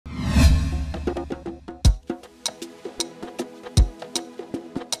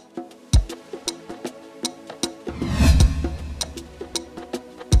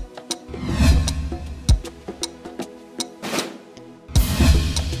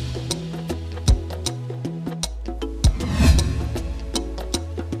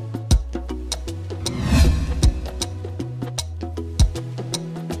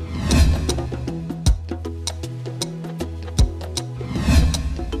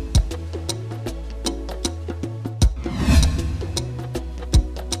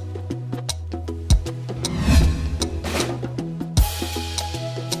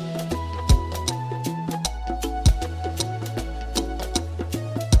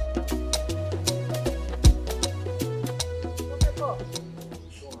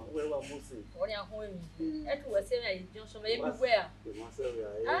from everywhere.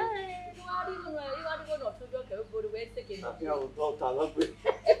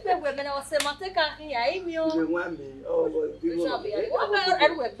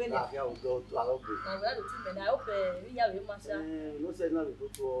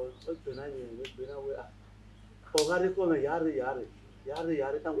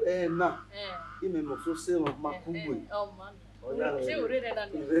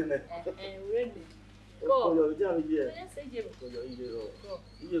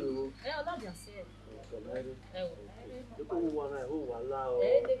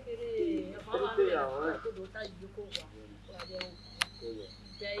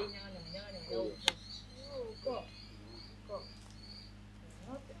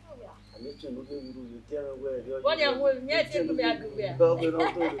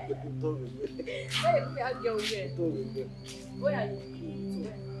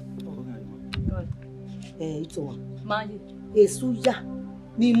 It's one. Esuya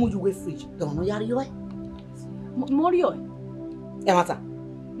ni mu you fridge. Don't know yari yo. Morio. Emata.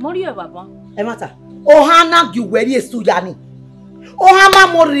 Morio baba. Emata. Ohana you weri esuya ni. Ohama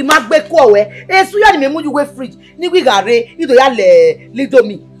mori magbe ko we. Esuya ni me mu you fridge. Ni gwi gare ido ya le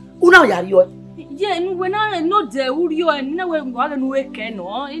lidomi. Una yari yo. Yeah, when I know the Urio and no way rather no way can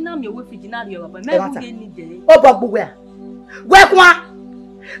or in a way fridge na yo baba. Me ni dey. Oba where? Where kwa?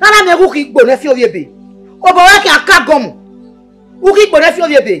 Nana me ku ki gbona fi o yebe. Oba wa ki aka gomu. Uki gbona fi o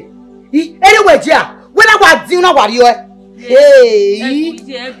yebe. Anyway jia, when I was din na wari yo. Hey.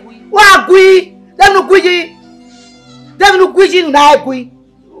 Wa gui. Dem no guiji. Dem no guiji na gui.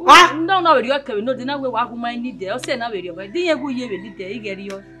 Ah? No we yo no dey na we wa hu man ni dey. O say na we yo, but din ye gu ye we dey dey igeri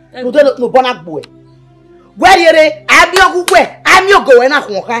yo. No bona gbo e. Where yere abi ogugwe, ami ogo we na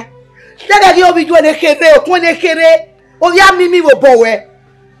hun kan. Dede ki obi ju ne kere, o tun ne kere. O ya mimi wo bo we.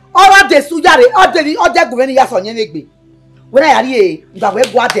 Ora de sujare, o de gwe ni ya so yen egbe. We na yari e, ngba we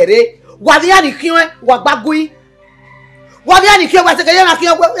gwa dere. Wa bi ani kiwen, wa gbagui. Wa bi ani kiwen wa se ke ya na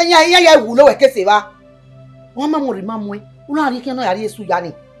kiwen ya wulo we kese ba. Won ma mo ri ma mu e. Una ri kiwen no yari suja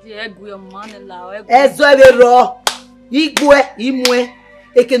ni. Je egwe o man la o. Ezo ebe ro. Igwe, imwe.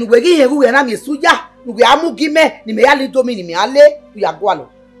 Ekenugwe gi yeru we na mi suja. Nugwe amugime ni me ya lidomi ni me ale ya gwa lo.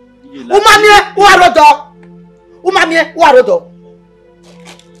 Umamie uarodo. Umamie uarodo.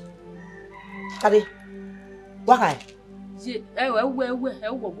 Kade. Waka. Je ewe gugu.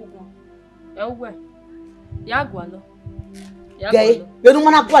 Ewe. Ya gwa lo. Gay, we no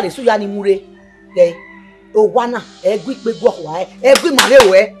mana gwa de suya ni mure. Gay. O wana egwi pe gwo wa e egwi mare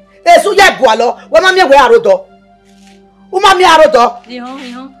we. E suya gwa lo, we mamie we arodo. Umamie arodo.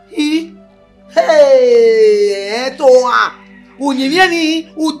 Ihon. Hey, toa. Unyimieni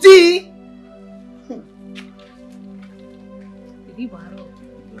uti.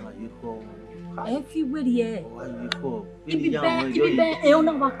 Fi weri e. Ibi be e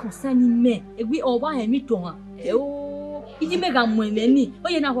ona wa concerning me. Egbi owa he mi to han. O iji me ga mu ni.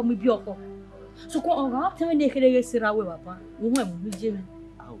 Oye na ho mi bi oko. So ko on ga teme ne kere sira we papa. Wo ho mu bi je me.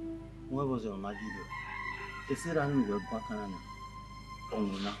 Aw. Wo bo zo ma gido. E sira ni we gba kan na.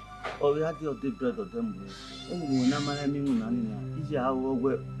 Onuna. O we adi o de bread o dem bu. O na ma mi mu na ni na. Iji awo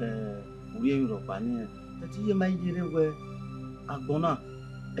we uri en ro pa ni. Ti ye ma yire we agbona.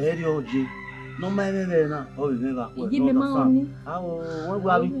 Eri oje. No ma bebe na o bi me ga ko. Awo won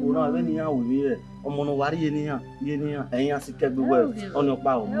gba bi ko na be ni yan wo mi re. Omo no wari ye ni yan eyin asike gbogbo e oni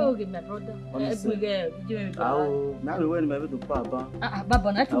pa o. O ge my brother. Egbe ge je me. Awo na we we ni me be to pa ba.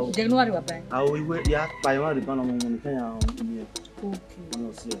 Baba na tu January wa ba. Awo iwe ya pa yan ri ba na mo ni kan yan mi. Okay.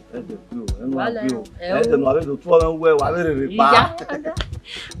 No se e be pio, e no pio. E te no ave do tu o we wa be re pa.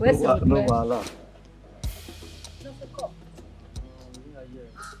 We se no wala.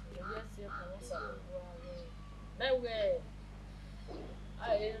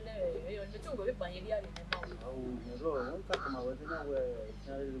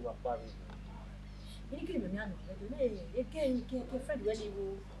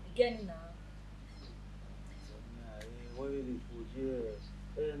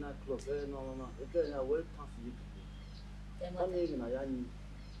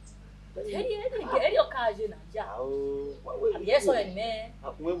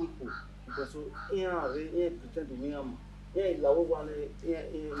 Yeah, la one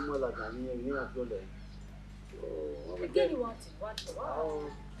Nuella ni afjole. Again what?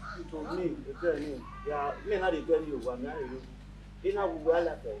 You told me, again, yeah, me na dey tell you wa me are you. Ina wo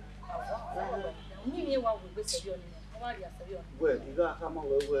ala pe. Ni me wa wo be se yo ni. Wa ri ase yo. We, iga kama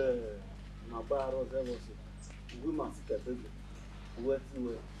we na ba ro ze wo se. We ma si kepe. We ti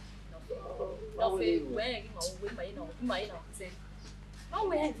we. No fe we we ma ina se. How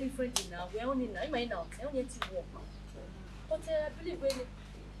we are different now. We only now. You might know. I only ti wo. But I believe when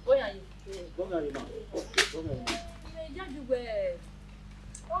boy are you? Go na you ma. Go na you. Yeah, you were.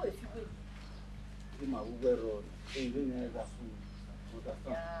 Oh, if you will. Di ma wo we ro. E le na ga fu.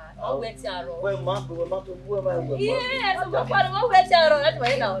 Yeah. Oh, wait yaro. We ma to wo ma we. Yes, so what wait yaro? That's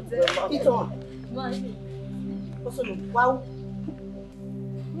why now. Ito. Ma. Wow.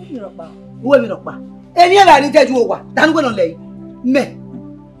 Uwe mi rọpa. Eni e la ni teju o wa. Dan gbe no le. Me.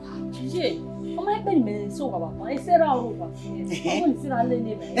 Je. O ma pe ni me so wa ba. E se ra o wa. O ni se ra le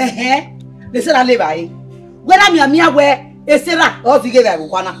le ba. Le se ra le ba yi. Gwe na mi ami awe e se ra o fi ge ba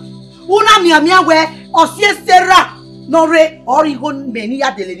ko na. Una mi ami awe o si e se ra no re o ri go me ni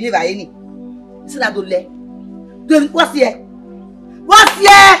ya dele ni ba yi ni. Se ra do le. Do wa si e. Wa si e.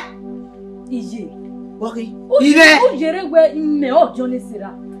 Ije. Wori. Ibe. O jere gwe me o jo ni se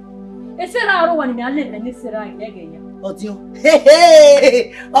ra. E se ra ro wa ni me ale ni se ra ngege ya. Odion.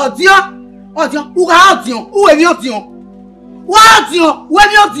 Odion. Odion. Uga odion. Uwe mi odion. Wa odion. Uwe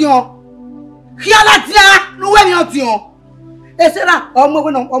mi odion. Kiala dia. Uwe mi odion. Esera. Omo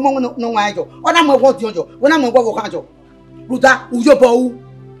we no wa ajo. Ona mo wo odion jo. Wona mo wo kan jo. Ruda ujo bo u.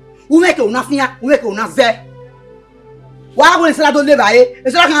 Uwe ke una fia. Uwe ke una ze. Wa go esera do le bae.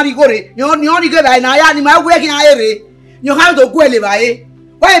 Esera kan ri gore. Ni oni ge bae na ya ni ma we ki na ere. Ni ha do go ele bae.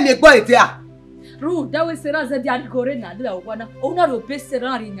 Wa mi gbo ete a. Ru dawe sera za dia gore na de wa na ona ro pe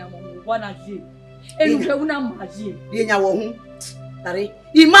sera ri nya mo wa na je enu ke una ma je ri nya wo hu tare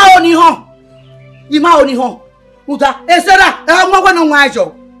ima oni ho uta esera e mo gbo no nwa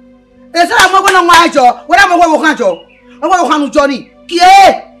ajo esera mo gbo no nwa ajo wora mo gbo kan ajo mo gbo kan jo ni kie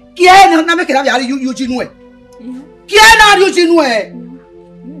na me ke na ya yu jinu e kie na yu jinu e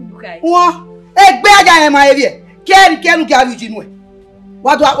won egbe aja e ma ere kie nu ke yu jinu e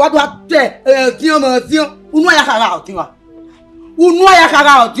Wadu te tiyan mo tiyan unu aya kara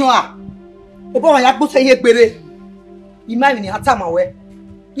otin wa obo wa ya gbo se ye gbere ima mi ni atama we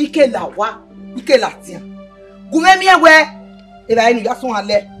ike la wa ike la tiyan gume mi ewe e ba inu ya sun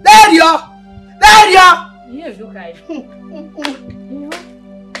ale berio ye do kai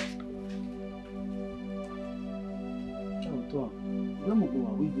to we mo go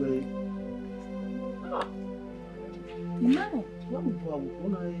wa we gbe Imano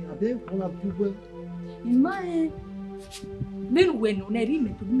Imae Menwenu na ri me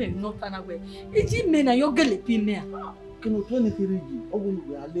to me no tana we iji me na yo gele pi me a kino to ne kereji ogun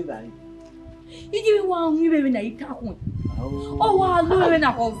we ale bai iji mi wa hu be na ita ho o wa lo be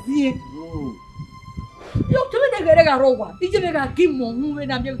na ho vie yo to me gere ga ro wa iji me ga ki mo hu be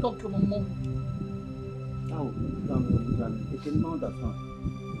na bi to ko mo e ken ma da fa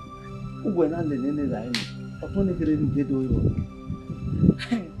uwe na le ne la ni o to ne kereji de do yo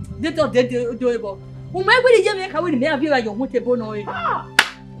de bo o me gbe je me ka we ni me abi wa yo hu te bo no e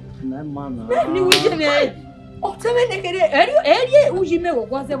na mana ni we je me o te me ne kere eri uji me wo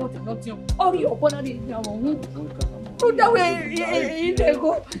gwa se bo te no ti o ri o bona ni ya wo hu o da we inde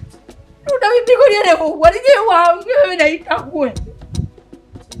go o da we bi go ni re wo wa ni je wa me na ita ku e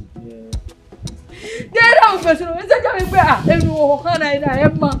dera o fe so me se ja me gbe ah e mi wo kan na ina e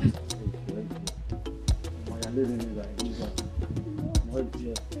ma mo ya le ni la ni ba mo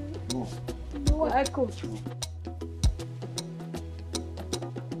je no ecco.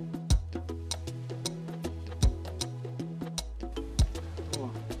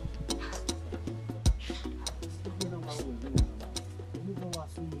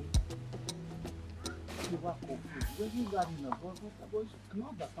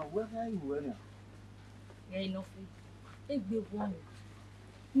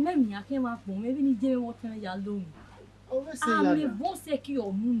 Même a quem ma pon, me vini je mo tan ya lohun. Ah, me bon se ki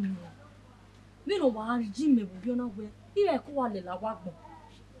o mu ni. Me no wa ji me bo bi ona we. Ire ko wa le la wa gbon.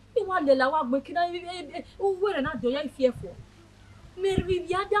 I wa le la wa gbon ki na o were na do ya ifiefo. Me ri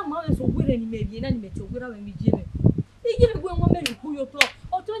bi ada ma we so were ni me bi na ni me ti o were we mi je me. I je me gwe mo me ri ku yo to.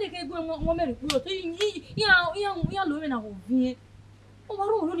 O to ne ke gwe mo me ri ku yo to. Ya lo me na ho bi. O wa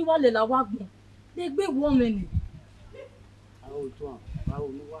ro ni wa le la wa gbon. De gbe wo me ni. Awo to awo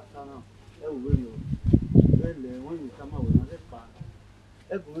ni wa sana e wo we no. Bele won ni kama we na le pa.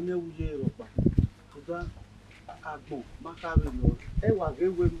 E go ne wuje ro pa. Tuda agbon makare lo. E wa ge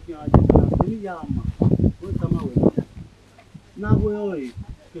we mi kan aje ni ya ma. Won kama we na we oi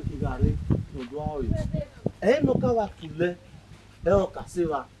ke ki gare to do oi. E no ka wa kule. E o ka se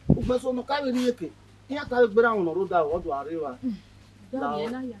wa. O pe so no ka we ni eke. Iya ka gbe ra won ro da wo do are wa. La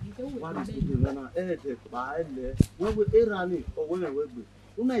ya ni ke we na e de pa ele. We era ni o we gbe.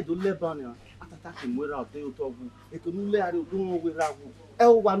 Una ido leba ni atata ke mo ra de o to gu. E ko nu le are o do we ra gu. E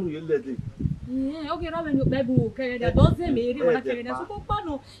o wa nu ye le de. Okay, ra me no bebu ke de do se me ri wona ke de so ko pa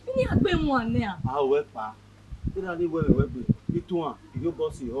no ni agbe mo ane a. A we pa. Ira ni wewe itwa iyo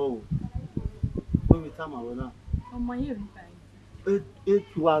boss ho. When we time awona. Ọmọ yìí rí báyìí.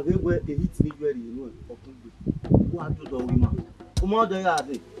 Etu agegwe ehit ni gweri inu okugbe. Wa do do wi ma. O mo do ya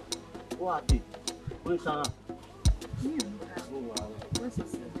de. O ade. O sana.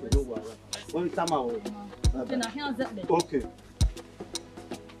 When we time awona. Okay.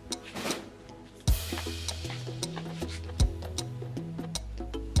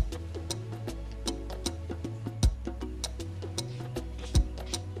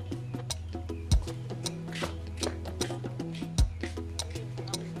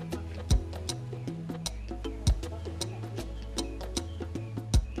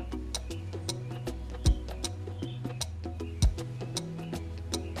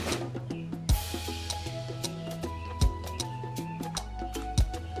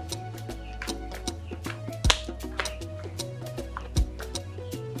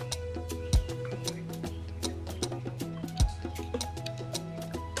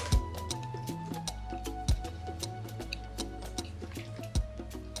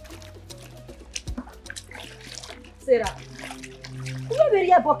 Sarah, who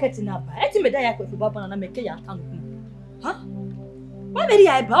very a bucket in up? I think I could Bob and I make a tongue. Huh? Why very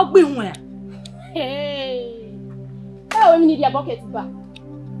I about being where? Hey, oh, we need a bucket back.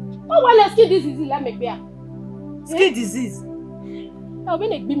 Oh, well, let's get this easy. Let me bear skin disease. Oh,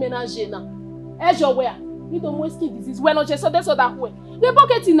 when it be menage now. As your wear, you don't want skin disease. When not just so that's that way. The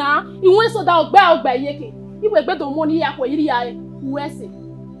bucket in now, you went so that bell by yeke. You were better money up where you are. Who is it?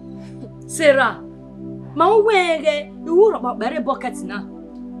 Sarah. Ma wege you about very bucket na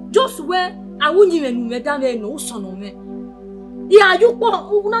just where I won't even madam no son me ya you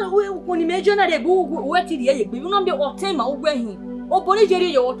na we ni mejo na de bu weti de ye gbe no be o time ma wo gbahin o boni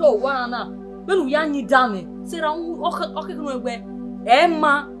jeri ye woto wa na be nu ya nyi dame Sarah o ke no egbe e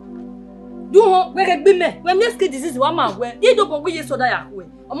ma du ho we gbe me we meski disease wa ma we ye do bo ye so da ya we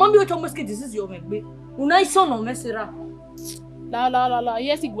o ma bi o to meski disease yo me gbe una ison no me Sarah. La,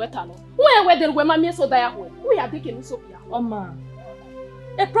 yes, it wet. Where the women so that we are taking so here. Oh, ma.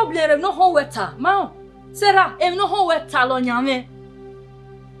 A problem no whole wetter, ma. Sarah, no whole wetter on yame.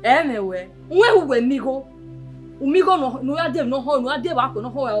 Anyway, where we me go? Umigo no ade no ho no ade ba ko no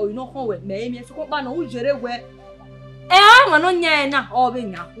ho o no ho we me me so ko ba no ujere we. Ma no nya na o be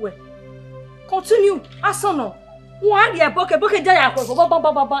nya we. Continue. Asono. Wa de boke ja ya ko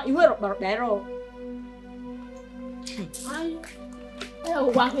ba iwe ro. Oh,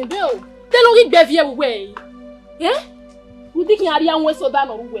 what a bill. Then we gave you away. Eh? You think you are young way so that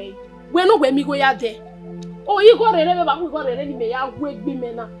no way. We're not when we go out there. Oh, you got a remember who got any may I wake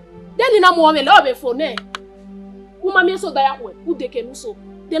women. Then in a moment, love it for ne. Woman, so that way, who they can so.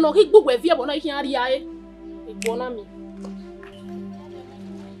 Then no book with you, but I can't hear it. It won't me.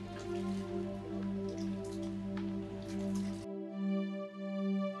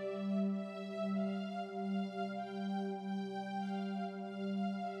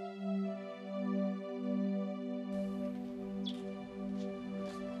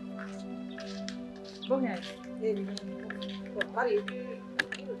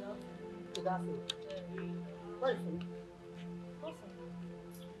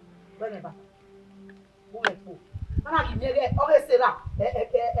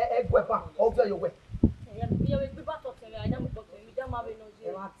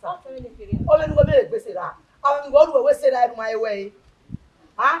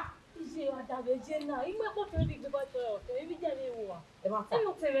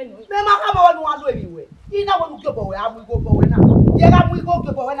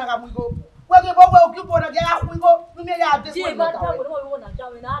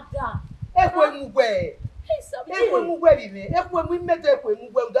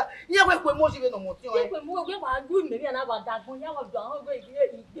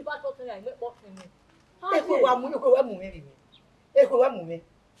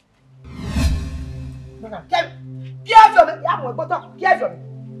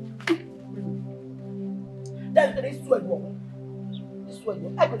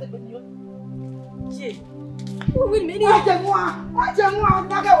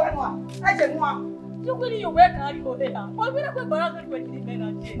 You will you work out your head. What will I go back when you men?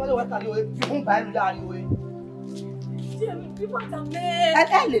 What work out your head? You won't buy you. People are mad.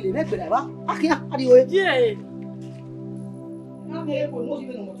 I lily, never ever. I can't have you. Yeah. I'm here for most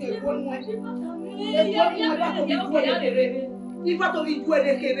even on the one way. If I don't do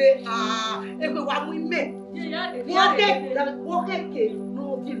anything, everyone we met. Walk it,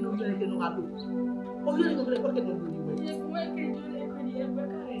 no, you know, you know, I do. Oh, you're going to work it on you.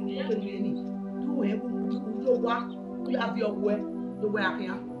 You have your way, the way I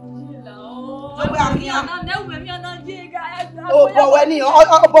can.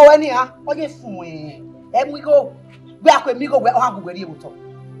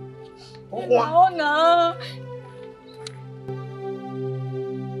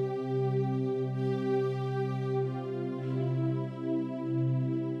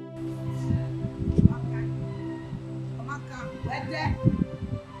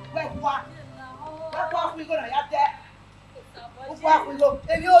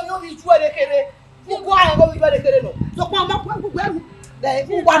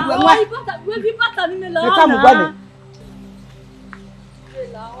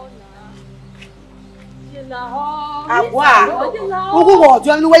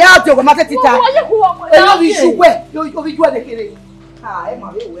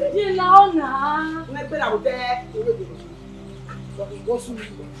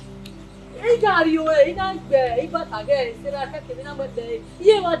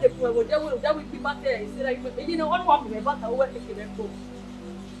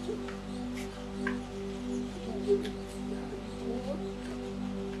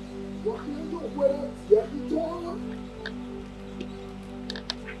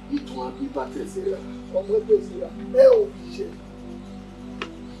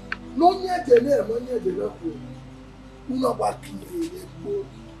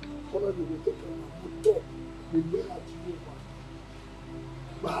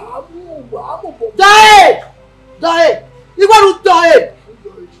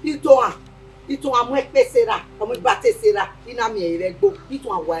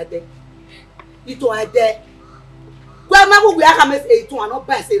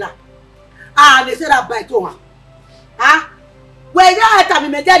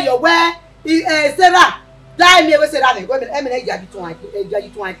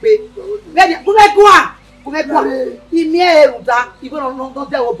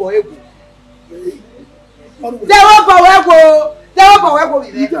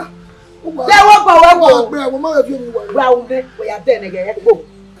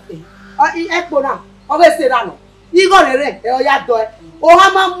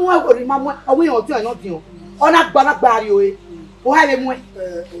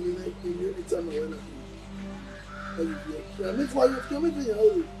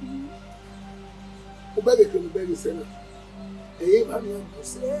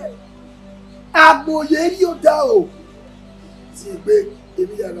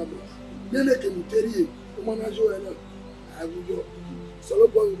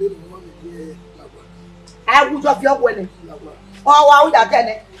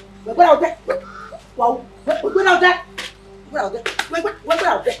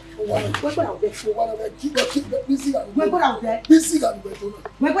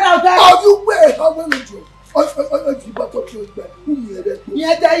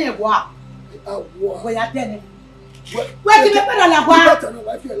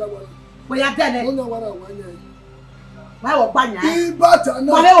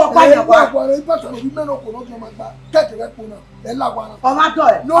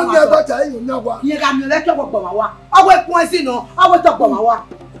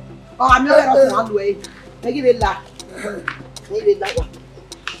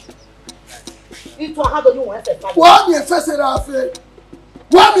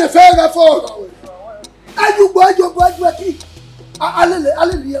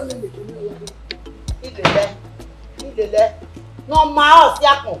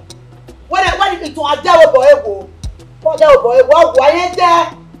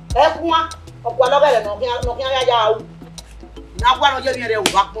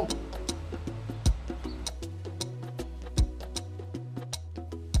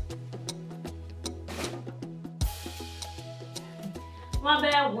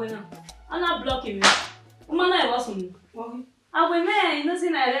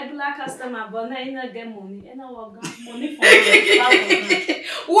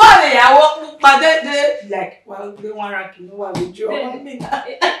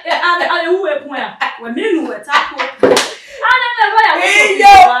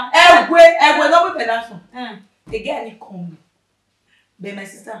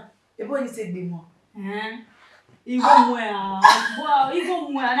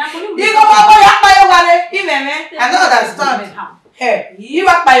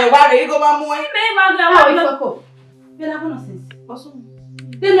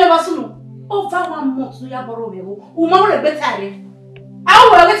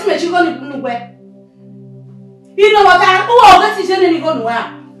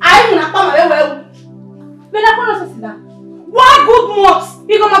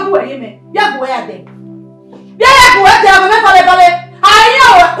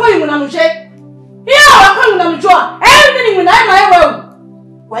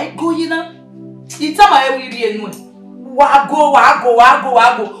 Why go you now? It's time I will be anyway. Wago.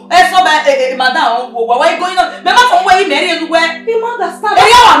 Eh, so madam, why going on? Remember from where you marry anywhere? You understand? Eh,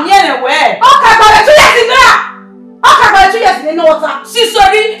 you are near where? Okay, but 2 years in there. Okay, but 2 years in the water. See,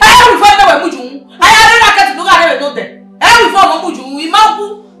 sorry, I have before I Muju. I had a racket to look at it, no day. I have before Muju,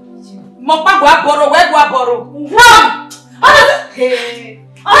 Imaku. Mopagua borrow, where do I borrow? No! Hey,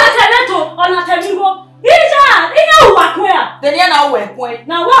 on a table. Ina wakwea. Then you now work.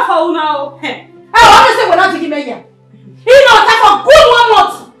 Now what for now? I want to say we're not taking me. He not take for good 1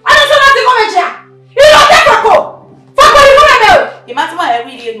 month. I don't say nothing come here. He not take for go. For go you come here. You must my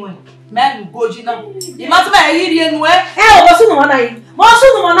really anyway. Man go jina. You must my really anyway. Eh, o so no na yi. Mo so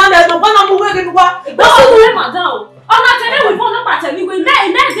no na na do na mo we ke kwa. Mo so no madam. Ona tele we for no pata mi we na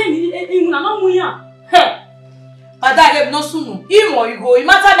dey ni na no mu yan. Hey. Madam, you no sunu. Imo you go. You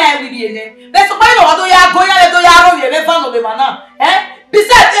matter na really ene. Be so pa no do ya go ya le do ya ro ye be fa no be mana. Eh?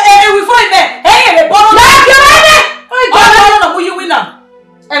 Besides, we for me. Hey, le borrow. You winner.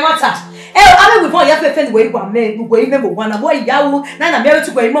 Matter. I will for your friend way one man who go even one boy yawu na married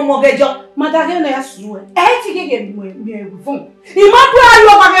to go mortgage. Mother again na yasu. Ti get me phone. He ma do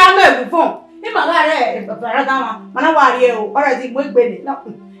ayo ma na phone. He ma ga parada ma na wari o. Already mo gbe ni.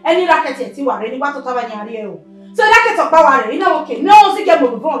 Any racket ti wari ni wa to taba ni ari o. So racket o pa wari. Ina okay. No si get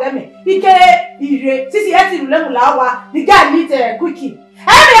mo phone get me. Ike ire. Sisi eti rule mu la wa. The guy meet quickie.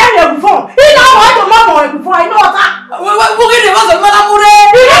 Every phone. He know what to mama before I know that. We get the was mama mure.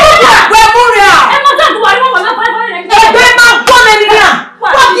 We mure. E ma tan do ari mama na 500. E be ma go na ni na.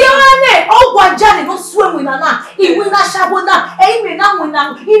 What you ane? O gwa jani no swim with na. I win na shabona. E me na win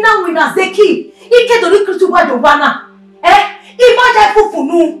na zeki. Ike do recruit wa do bana. I ma ja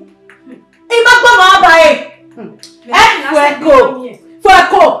fufunu. I ma gba ma ba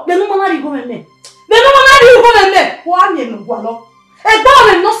Fueko. De no mama ri go me. Wa mi me gwa lo. Egba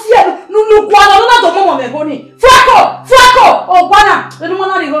no see no gwa lo na do mama me go ni. Fueko. O gwa na. De no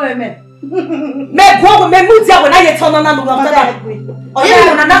mama ri go me. Me gwa me mu dia we na ye tona na no na ta. O ye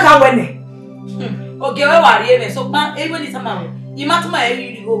no na ka we ne. Oge we wari me so pa e we ni sama we. Yi matuma e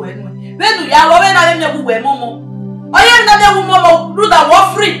ri go we no. We nu ya lo we na me gu we momo. O ye na me gu momo do that wo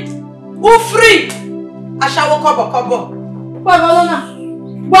free. Who free? Ashawo kobo. Gwagolona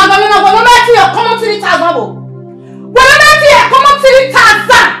ti your common 3,000. Gwagolona ti your common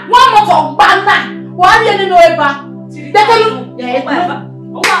 3,000. 1 month of banda. Wa ye ni no eba. Dekelu. Ya eba.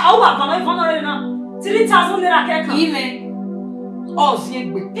 Owa mama ifo no re na. 3,000 naira keka. Ime. O si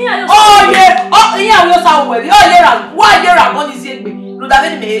egbe. Iya yo sa we. O ye ra. Wa ye ra go ni si egbe. Lo da be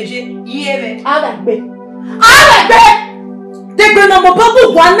ni meje. Iye me. Ala gbe. Degbe no mo popu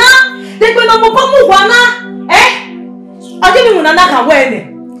wana. Oje mi muna na ka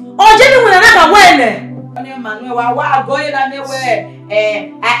wene. Ani Manuel wa go ye na me we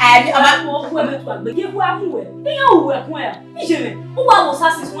ama mo ku e metu agbe ye ku amu we. Iyan owu ekun ya. Ijeme. O wa wo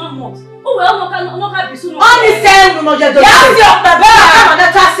sasis 1 month. O we no ka bisu no. Oni se no je do. Ya si opebe ama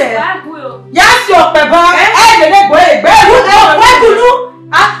na ta se. Ya si opebe. De le gbo egbe. We kunu.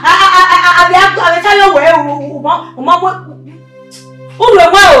 Abi ta yo we o ma o we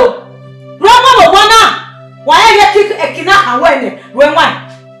wa o. Roma mo bona. Why you kick a kina and when? When one?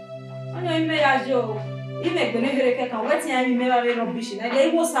 I know you may as you. You make the nigger can wait and you never no bish. And they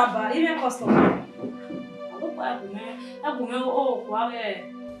was about even customer. I look back, man. I will know all quiet.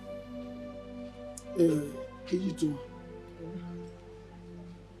 Kijito.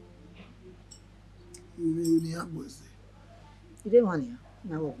 You really have was. You didn't want you.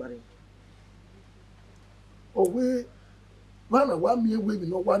 Now, buddy. Oh, wait. Mana wa mi ewe mi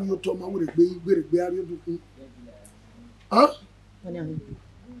no wa ni o to ma we gbe ari odukun.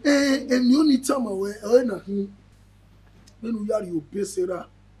 Eni oni tama we na hu. Benu yari o besera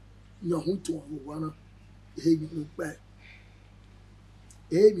nya hu to wa na. Mi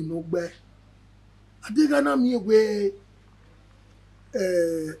no gbe. Adega na mi ewe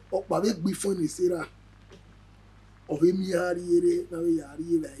opa be gbi fun ni sera. O be mi ari ere na we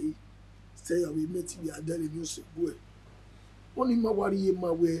yari ere yi. Say o be meti bi adale ni o se bu Oni ma wari ye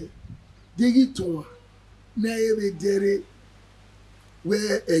ma we digi to na ebe dere we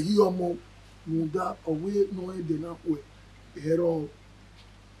ehi omo muda owe no e de na we ero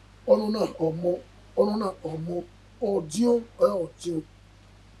onu na omo odio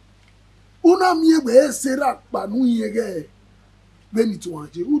una mi egbe esera pa nu yege beni to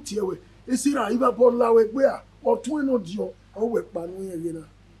anje uti ewe esera iba bola we gbe a otun eno dio o we pa nu yege na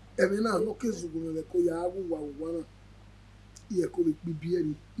ebe na no kezugu me ko ya awu wa na Ie ko be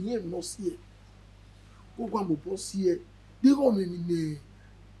bibieri ie no sie ko kwa mo bo sie de go me ni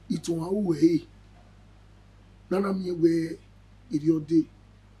itun awu he nana mi we iriode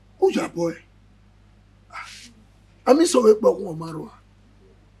Who's your boy? I miss a week, but one marrow.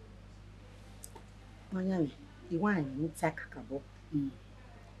 Manyami, you want to take a cabo.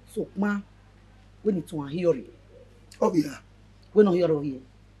 So, ma, we need to hear it. Oh, yeah. We don't hear of you.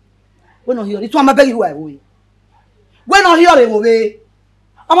 We don't hear it. I'm a baby way. We don't hear it away.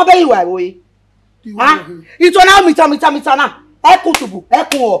 I'm a baby way. Ah, it's on our mitana. Echo to book,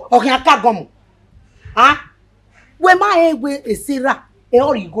 echo or can I ah, when my way is Sarah,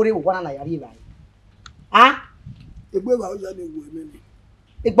 or you go to one I arrive. Ah, The boy was a women.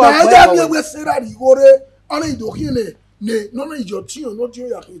 it was with Sarah, you go there, only do here, nay, no, your tea, not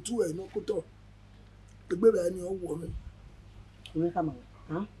your two, no coto. The baby, I know woman. You come out,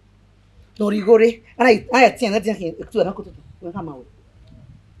 huh? No, you go there, and I attend that to an uncle to come out.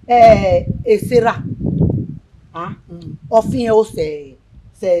 Sarah. Ah, often say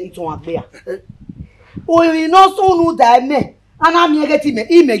it won't be. Oh, you know, so no that me, and I'm getting me,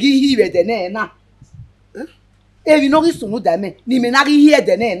 he may give the name. If you know this to know that me, ni me not hear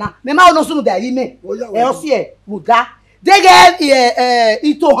the name. Me ma no so that he me. Else here, Buddha. They get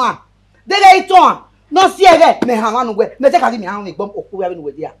itohan. They get itohan. No see again, me haman we. Me take me hand bomb okuwe no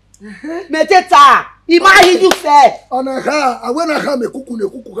we dia. Me teta, imagine you say. On a ha, I wanna have a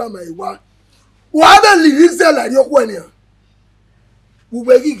kuku ha my wa. What the lyrics like your one here? We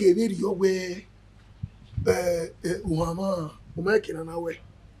were giving your way. Umama, making an away.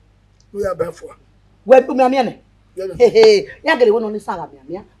 We are bad for. Where put me a man? Hey, you're going on the salad,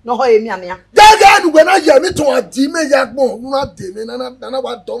 no, hoy, me. Dad, when I hear me to a demon, Yakmo, not demon, and I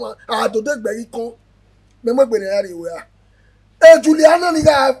want Doma, I do that very cool. Remember when I were. Juliana,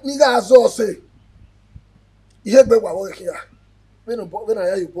 nigga, so say. You have been work here. When I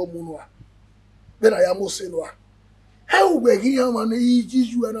hear you, Pomua. Then I am also how we here man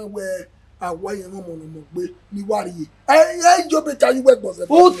you and aware why you no more ni worry. I job better you work was a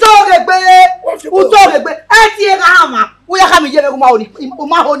who talk a I ama we are coming here go ma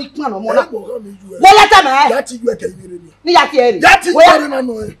honi plan mo na we leta me that you can ni ya tiere that is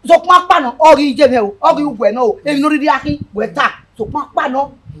no so pa no ori je me o ori ugwe no e no ri akin we ta so pa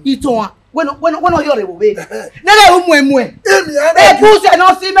no iton when you're a way. Never emu e buse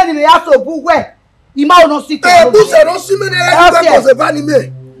no see me ni ya so bu we ima no see buse no see me na was a vani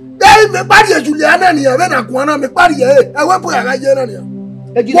me then me body Juliana ni we na kuana me body e we po ya je na ni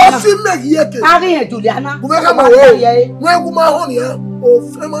what see me here ke ari Juliana we come away we kuma ho ni o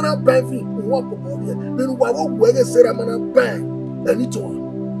femana benfi wo popo bi me no wa wo we sera mana ben ani to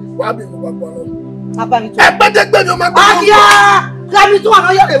wa bi no wa no abani to e gbe mi o ma gbe akia kami to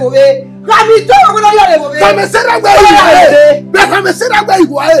no yo le wo be kami to no yo le wo be kami sera gbe yi be kami sera gbe yi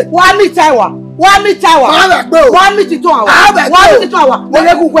wa mi taiwa wa mi ti to awa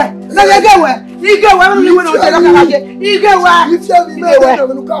le gugwe le gewe igewe mi we no je la ka je igewe ifia mi me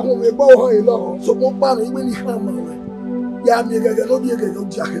no ka ho me gbo ho ilo so mo pa no igbe ni ha ma ya mi gege no bi gege o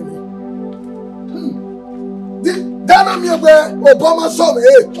ji ahemi dana mi gbe Obama so me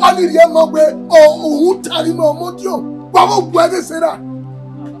oni ri mo gbe ohun tari mo mo ti o gba mo gbe de sera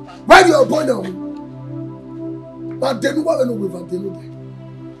why you born now but denu wa no we van denu de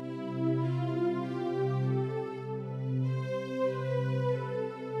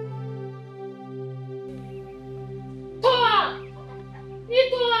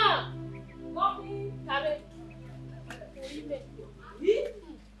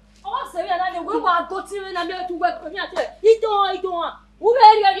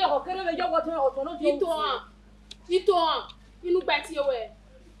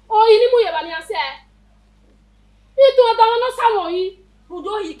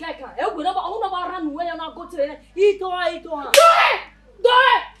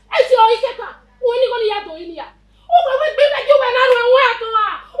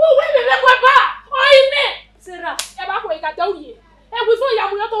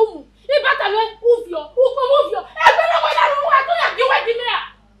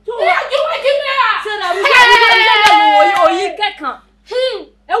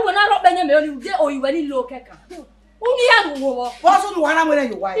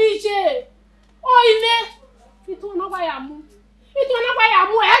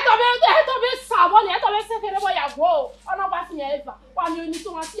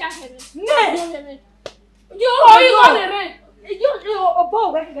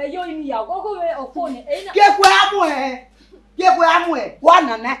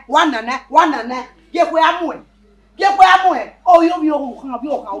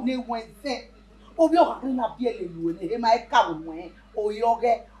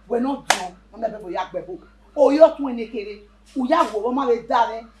Uya wo ma le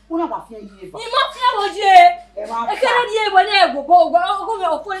dare. Una ba fi yin ba. Ni ma fi oje. E kere ni e wo ni e go go me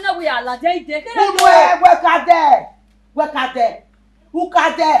ofo na we ala je ide. Unu e we ka de. U ka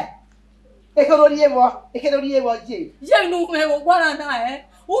de. E kero ni e wo je. Je nu me wo gwana na e.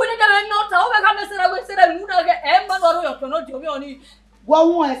 U ni de me no ta o be ka me sera we sera nu na ke e ma no ro yo no di omi oni.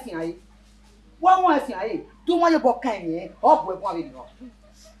 Wo won e fin aye. Wo won e fin aye. Tu mo ye bo kan yen. O bo e bo ave ni o.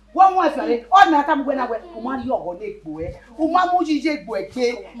 Wo won e fin aye. O na ta mo gbe na we. O ma ri ogo na egbo e. O ma mu jije egbo e pe.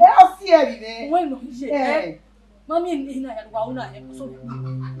 E o si e ri ne. Wo no je. Mami ni na ya wa una e so.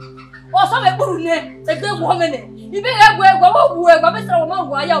 O so me buru ne. E gbe wo me ne. Ibe egbo wo wu egbo be sera wo ma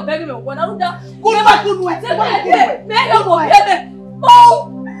wu aya o be mi wo na ruda. Kunu e. Me yo wo be me. Oh!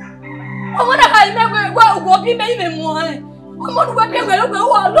 I want to hide me go be me more. Ọmọ nu be gbe lo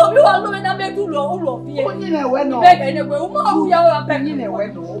wa lo me na me du lo fi e. Onyi na we no. Be ga ne gbe o ma ru ya wa be Onyi na we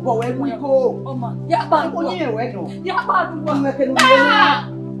no. Bo we mu ko. Ọmọ ya pa du. Onyi na we no. Ya pa du wa. U me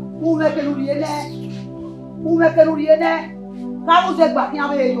ke lu rie ne. Ka mu se gba ki an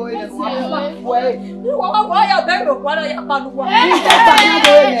be yo e no. We. Ni wa ya be ro kwa ya pa du wa. Ni se gba ki an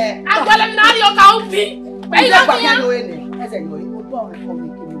be ne. Agole mi na ri o ka o bi. Be ya gba ki an be ne. Ese yo o bo re ko mi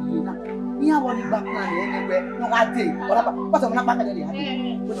ke lu rie na. Ni awon ni gba plan e we no ga de. Ora pa so mo na pa ke de ya.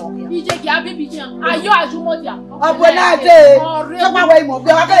 Ije ki abi bi jan. Ayo ajumo dia. Abo na de. So pa we mo bi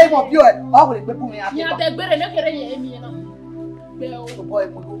o ka le mo bi o. O ko le pe pu mi ati. Ni ate gbere le kere ye mi na. Be o boy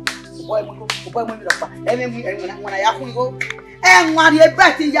mo mi ro pa. Emi na ya fun igo. E nwa ri e be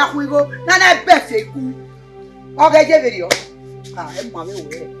ti ya fun igo. Na na be se ku. O ge je video. Ah, e mo me we.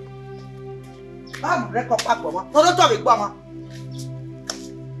 Ba re ko pa gbo mo. To to bi gbo mo.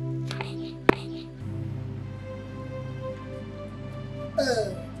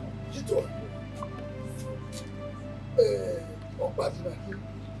 Jito. Ogbadina.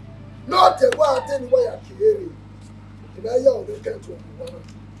 No te wa te ni wa ya kire. Ina ya o de kan to wa.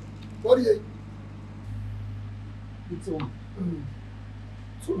 What do you? Jito.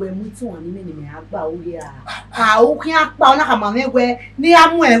 So we mu ti won ni me agba ori a. Ah, o kin apa ona ka ma mewe ni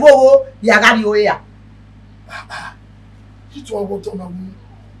amu e wowo ya ga ri o ya. Jito wa to na mu.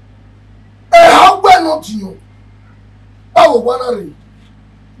 How gbe no ti yo. Bawo wa na re.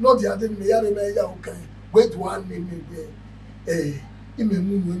 No the other me ya me ya o kan. Wait one name me ime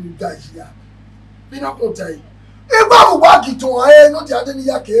mu nu daji ya. Bi na ko tai. E ba wo wa ki ton no the other ni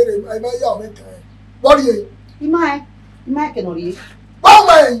ya kere ai me ya o me kan. What do you? Ima ke no ri. Ba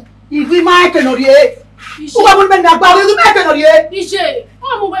mai. Ifi ma ke no ri. O ba mo me na gba o ifi ma ke no ri. Ije, o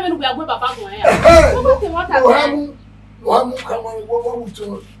mo gbe me nu gbe agbe baba gun e. O mo te won ta Wa mu ka mo wo wu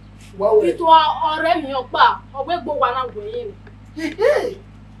to. Wa we. Ito ore mi opa, ogbe gbo wa na gbe yin.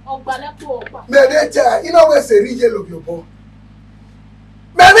 Ogba le po opa. Me de cha ina we se rije lo bi obo.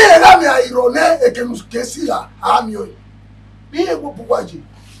 Me ni e la mi airo ne e ke nu ke si la ami o. Bi e gbo puwaji.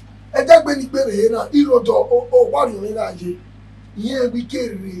 E je gbe ni gbere ye na iro do o wa ri rin na je. Iye bi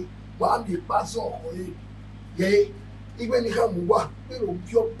kere wa mi pa so ko ye. Igbe ni ka mu wa, iro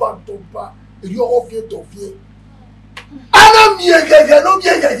bi o ba to ba, iri o fi to fi. Ana mi e gege no bi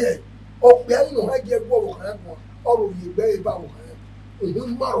e gege. O pe nu ha je gbo wo kan ko. Oro yi gbe e ba wo kan.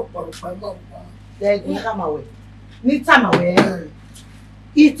 Ohun maro paro pa ma wa. Ni ka ma we. Ni ta ma we.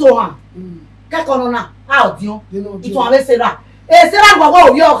 Ito han. Ka kono na. A odion. Ito an be se ra. E se ra gbo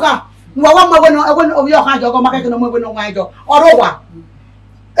obi okan. Nwo wa mo we no obi okan jo go ma ke no mo we no wa jo. Oro wa.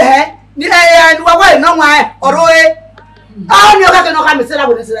 Ni ni wa no wa oro e. Ah ni o ka ke no ka me se ra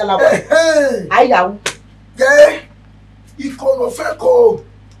bo ni se ra la wa. Ai ya wu. Ke ikono fe ko.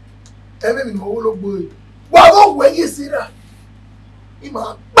 Eme mi no wo lo gbo. Wa go we yi sira.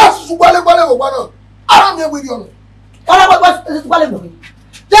 Ima ba su gbale wo gba na. Ara mi e we ri ono. Ola ba su gbale mo.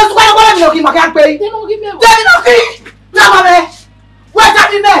 Je su gbale mi o ki ma ka pe. Te no gi me. Je mi no ki. Na ma me. Wa ta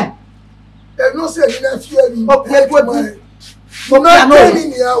mi me. E no se ni na fi e mi. O pe po mo. Mo na ni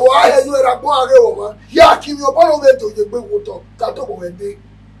ni a wa e yo era pon are wo ma. Ya ki mi o bo lo be to je gbe wo to. Ka to bo we de.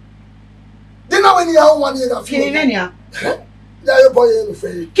 Dina we ni a won ni na fi. Kini me ni a. Ya yo boy e no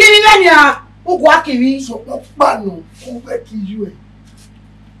fe. Kini me ni a. Ugu akiri. So mo pa no ko be ki ju e.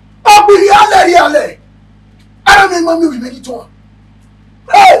 Obiri ale. Ara mi mo mi wi meji to.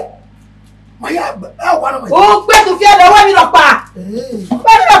 Maya wa na ma. O gbe tu fi ele wa mi lo pa.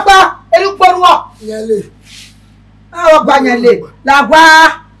 Ba mi lo pa. Elu poru o. Yele. A o gba yen le. La gba.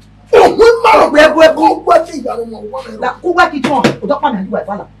 Ohun ma ro Gbe ko gba ti igba mo wa me. La ku gba ki ton. O to pa mi ju e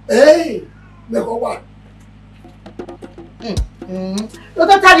fala. Me ko wa. O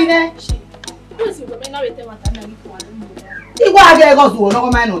to tali ne. O si gbe me na we te wa ta na ri ko wa mo. Igwa age go su no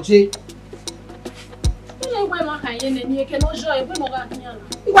ko ma no che. Ile gbe ma kan ye ne ni e ke no jo e gbe mo ga kian.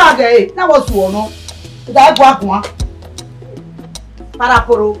 Igwa age na wo su no. Da gwa kun a. Para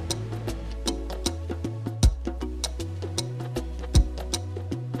poro.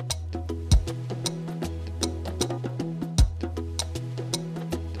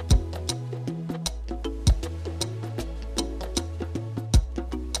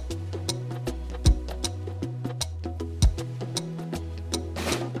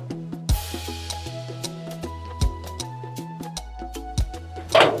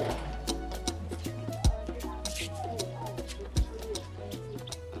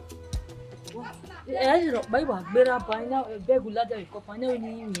 Bai wa gbera bai na begu la da ko pa na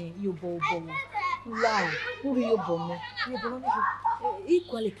ni mi yo bo la uri yo bo me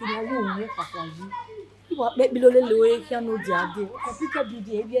equally kini awo nre papa yi iwa pe bi lo le lo e ki anu di ade computer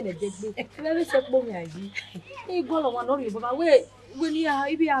building e bi ene degbe e be se po mi ayi e go lo wa no ri baba we ni ya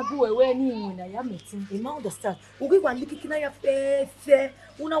ibi agu we ni ìwìn na ya metin e ma understand o bi wa liki kina ya fe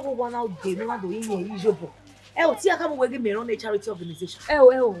una wo wa na de no do yin e yo bo e o ti aka mo we ge me run a charity organization e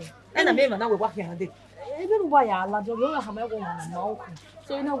o na me ma na we wa fi ande ebe ruwa ya ala do yo ha me go na ma o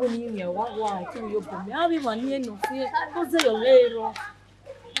so ina we ni mi wa ti yo bo mi abi ma ni eno fi o ze yo lero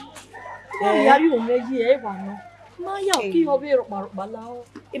ya ri o meji e wa no ma ya ki o be ro pa la o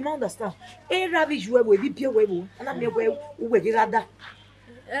e ma understand e rabi juwe we bi pie we wo ana me we we ge rada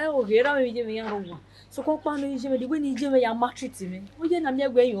e o ge ra me je me ya ro wa so ko pa no je me di we ni je me ya matrix me o je na me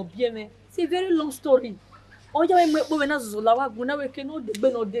gbe yan obie me it's a very long story ojo we mo we na zuzu la wa gun na we ke no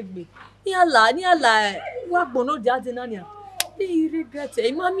degbe ni ala wa gbon no jade na ni a ni regret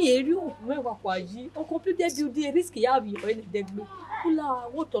e mami eri o we wa kwa yi o computer building risk ya bi o ni degbe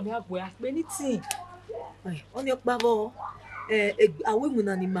kula wo to ni agbo ya pe ni tin o ni pa bo awe mu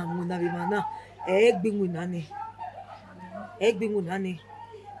na ni ma mu na bi ma na gbe mu na ni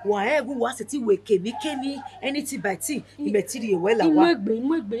wa egu wa se ti we kemi anything by tea imetiri ewe la wa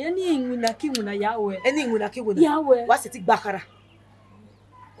mo egbe eni inwi na ki wuna yawe eni inwi na ki wuna yawe wa se ti gbakara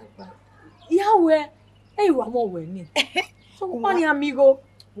yawe wa mo we ni so ko ni amigo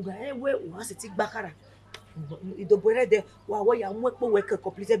uga ewe wa se ti gbakara idobore de wa wo ya mo epo we ke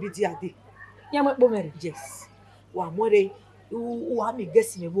complete bi di ade ya mo epo mere yes wa mo re wa mi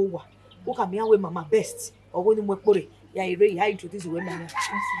gesi me wo wa o ka mi awe mama best owo ni mo epo re ya ire ya introduce we mama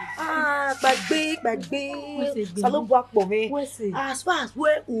gbagbe salobo apo me as far as we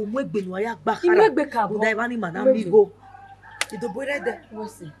o mo egbe nu aya gbakara o da ibani madam mi go idobore de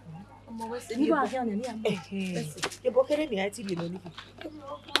wese omo wese ni ba ya ni am e bo kere ni ati bi no ni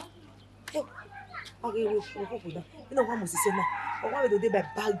okay we ko da ina wa mo sise na o wa we do dey by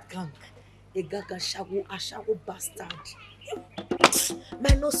bad gang e gaga ashago bastard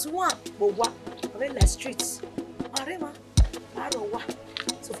minus one bo wa on the streets arema arowa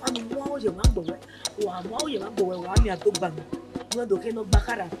so fami mo ye wa gbo we wa mi adogba mi no do ke no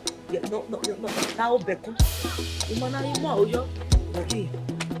gbakara no na o bekun mo na yi mo oyo okay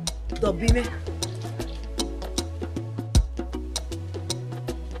do bi me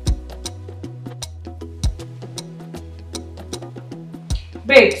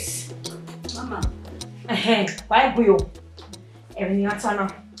babes mama why go yo everything atana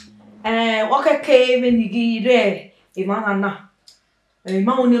okeke me nigire imana na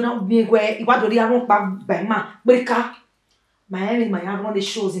ma oni na bi gwe iwadori arun pa ba ma perika my enemy my run the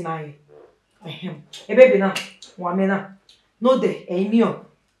shows in my baby na wa me na no de emi o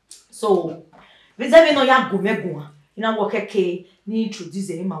so reserve no ya go megun ina wo keke ni introduce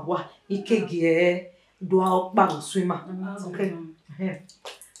e ma wa ikege do pa swimmer okay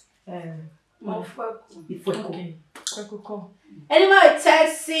Ifweko. Anyway,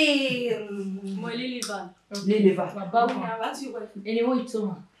 Tessie. Mo Lilivan. Baba. Anyway,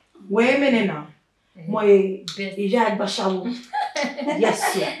 Itoma. Women now. Mo ija agbashawo.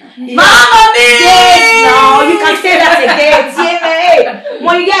 Yes, sir. Mama me. Yes, now you can say that again.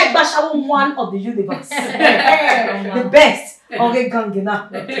 Mo ija agbashawo one of the universe. The best. Okay, gangina.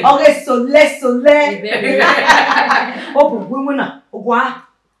 Okay, so less. Oh, women now. Ogwa.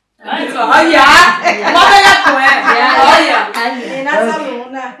 Oh yeah. Mama ya ko oh yeah. Ina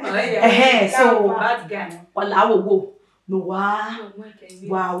saluna. Oh yeah. So bad guy. Wala wo no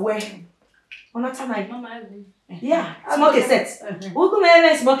wa we. Ona tana mama yeah, smoke a set. Who come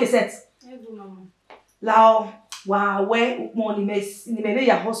here smoke a set? Mama. Lao wa we mo ni me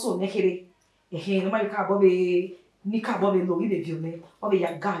ya hustle ne kere. No ma ka bobe ni ka bobe lo wi be bi o me. O be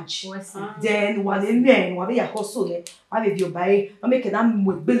ya gauge. Then wa le men wa be ya hustle ne. Wa be bi o buy. O make na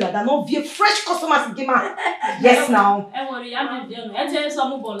mo gbe la da no vie fresh customers give ma. Yes now. E worry am be no. E tell so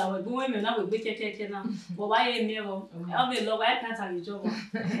mo bo la we gbe we na we gbe keke na. Bo wa ye mi o. E be lo wa e plant and job.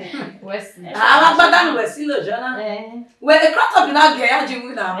 West. Ah, ma gba we si lo jona. We the crop up na ge ya ji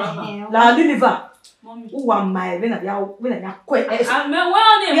wi na mama. La deliver. Who am I? When I quit. I'm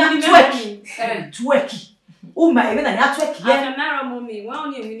Twerky. Who my when I twerky? Yeah, marry mommy.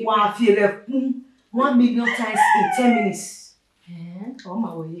 Wow, feel 1 million times in 10 minutes. Oh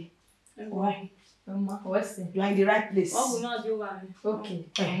my way. Why? You are in the right place. What will not do one? Okay.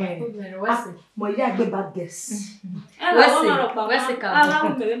 My yeah, go back this. I'm a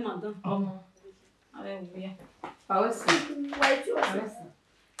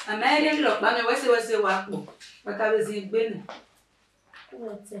look, but I was a walk. But I was in Benin.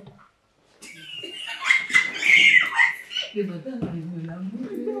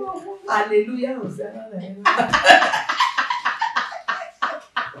 Hallelujah.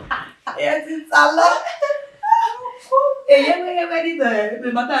 Yes, it's Allah. Hey, you're ready there.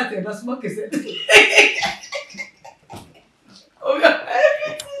 The matter is smoke is it.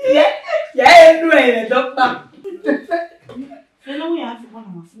 Yeah, anyway, doctor. Hello, we have one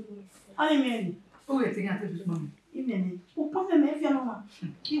of my I mean, who is thinking of this moment? Even who put them if you know.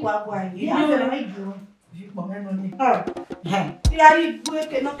 You are why you have a right to. You come You are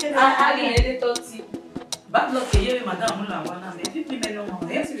working, not I didn't talk to you. But look here, Madame Lawana, if you men know,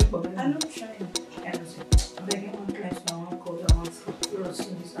 yes, you come. I'm not trying. I'm begging one class now, I'll call you once. You're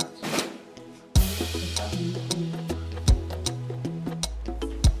soon this afternoon.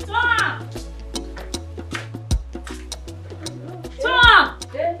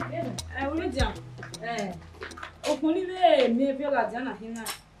 Me feel like Jana Hina.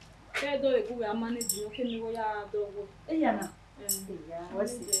 Do it, we are managing. Okay, we are doing. Eyana.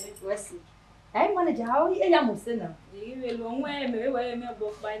 What's it? I manage how I am Musina. You will long way, maybe where me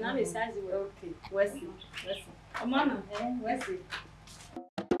both by now is as well. Okay, what's it? A man, what's it?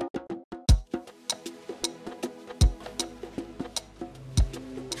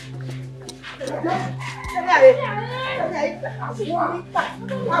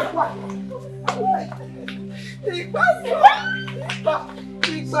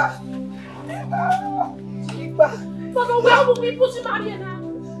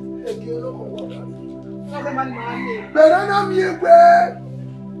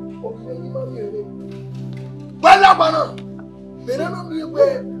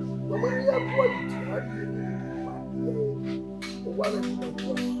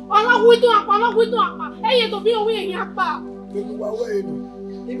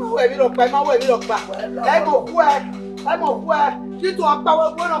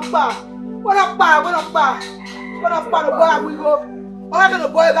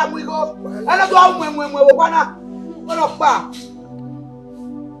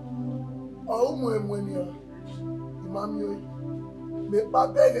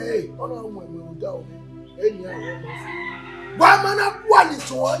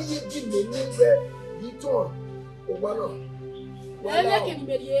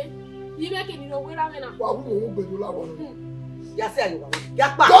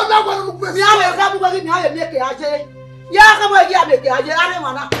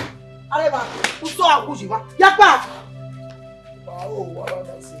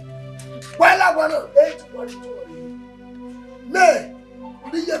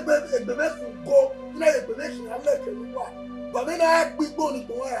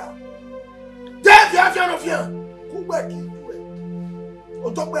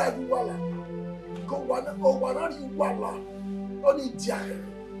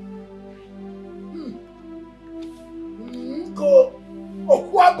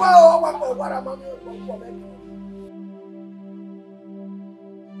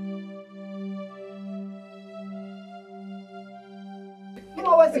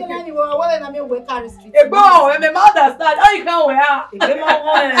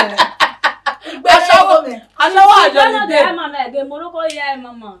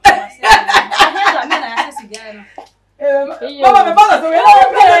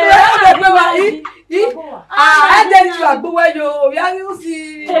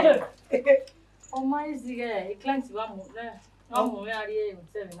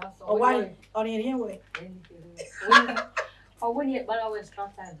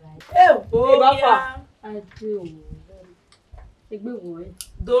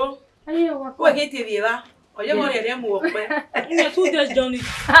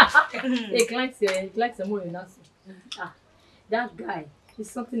 That guy is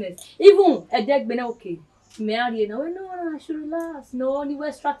something else. Even a deck been okay. Mary, no, I should relax. No, only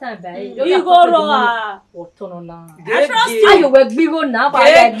extra time, babe. You go raw. What on now? I trust How you. you work big on now?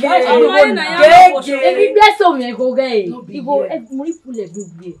 If If you bless me, go gay. You go money full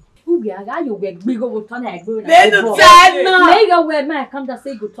everywhere. You were big over turn I go. Come down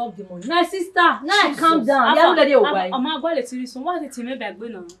say go talk the money. My sister, now calm down. I'm going to tell you some. Why did you make back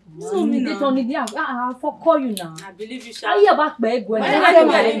now? So me they only there. I for call you now. I believe you shall. I hear back beg when. Me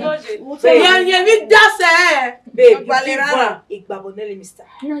that's babe. Igbabonele mister.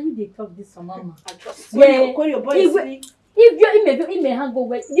 Now you dey talk this some mama. Call your boy. If you may hang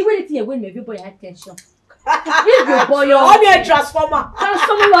over. The way you win me boy attention. If you boy your on your transformer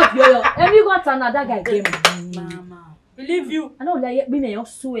of your and you got another guy game. Mama, believe you. I know like we may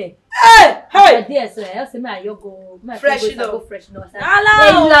swear. Hey Dear sir, I say my you go my fresh go fresh no.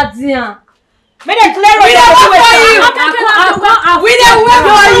 Hello. May they clear we dey work for you. We dey work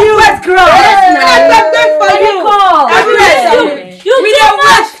for you. West girl. We dey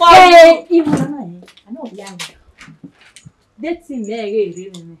work for you. I know young. That thing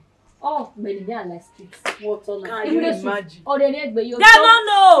me. Oh, Benin, they are like streets. What on? Can you imagine? Or the next day you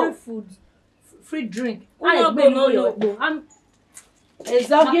no. Free food, free drink. No. I'm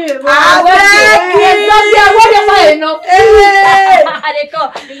Exotic.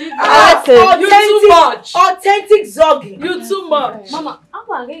 Authentic zogging. You too much. Mama,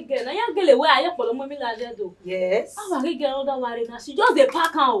 I get girl. I young girl where I follow mommy like that though. Yes. I get girl that worry now. She just dey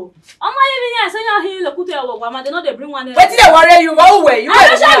pack out. I'm not even here say you heal look to your mama. They know they bring one. Wetin dey worry you? Go away. You I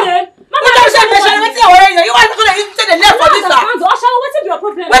wetin dey worry you? You want to take the left for this side. Wetin be your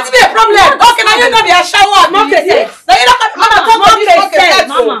problem? Wetin be your problem? Okay, now you know be a shower. Smoke sex. Now you don't come. Mama, come on this smoke sex.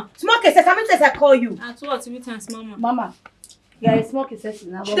 Mama, smoke sex. How many times I call you? At what? 3 times, mama. Mama. Yeah, it's smoke sex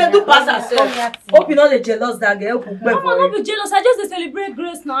now. She dey do pass herself. Hope you not dey jealous that girl. Mama, don't be jealous. I just dey celebrate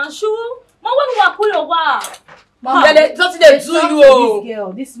grace now. Sure. Mama, when we are pull your wa. Mama, nothing dey do you. This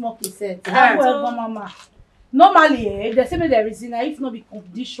girl, this smoke sex. Mama. Normally, they say me there is if not be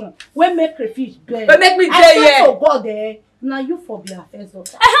condition. When make crayfish bend. But make me day here. For God there. Now you for be affairs of.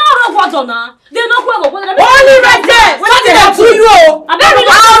 How what on now? They not go go. Only right there. What did I do you? I'll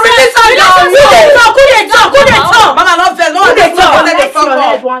release on you. Who dey talk? Mama, not fair. No dey talk. Let the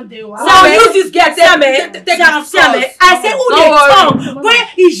fuck One day. Now use this girl. Tell me. Take am serious. I say who dey talk? Where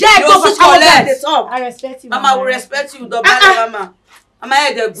is Ije go for collect? I respect you. Mama will respect you. Mama. Mama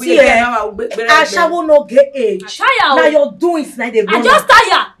head the good mama will Ashawo no get age. Now you're doing it now they I just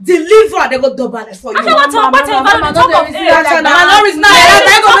tired. Deliver they go double for you. Mama no reason I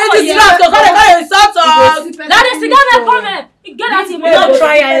go make this last go insult us. That is the guy problem. Get that him. Don't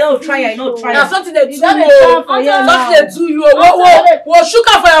try. Now something they do you. Something they do you. Wo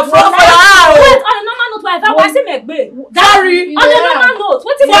sugar for your front for your house. Wait, on a normal note, why say make be? Gary. On a normal note,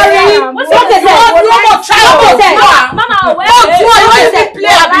 what is it? What is it? Mama, where?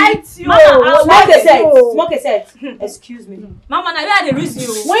 Smoke a set. Excuse me. Mama, now you are the reason.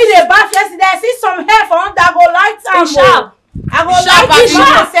 When they bath yesterday, I see some hair for under go light sharp. I go like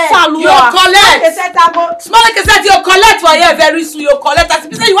you collect. Small like I said, you collect for here very soon. You collect. As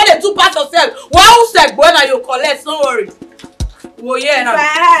you say, you want to do part yourself. Well, say, boy, now you collect. Don't worry. Oh yeah, now.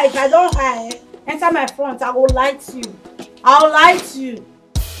 If I don't enter my front, I will lie to you. I'll lie to you.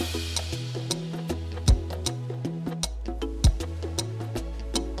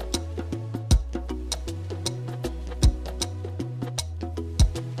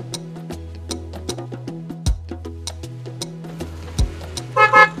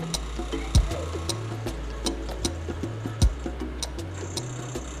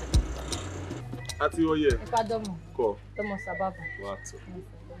 Ati oye. Ko. What?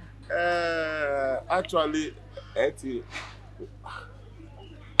 Actually,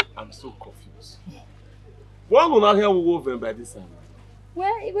 I'm so confused. Why will not hear woven by this time?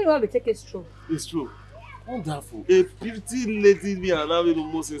 Well, even when we take it true. It's true. Wonderful. A pretty lady me and I will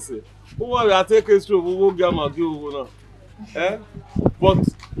Moses say. Who are take it true? We will get my girl now. But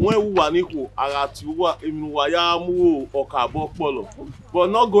when we are equal, I got you in Wayamu or Kabo Polo.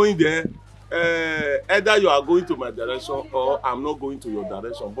 But not going there. Either you are going to my direction or I'm not going to your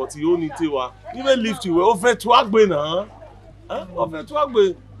direction. But you need to even lift you over to Agbe now. Over to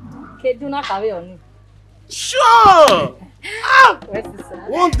Agbe. Okay, do not carry on. Sure.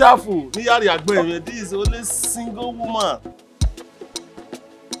 Wonderful. This is only single woman.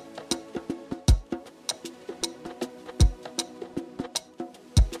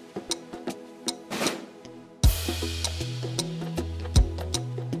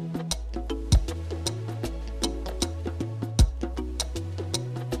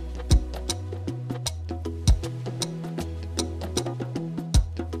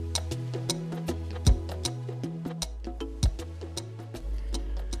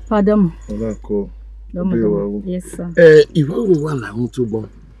 Pardon. Yes, sir. If I want to born,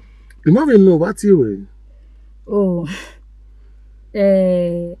 you never know what you will. Oh.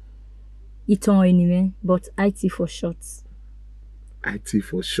 Iton anyway, but IT for short. IT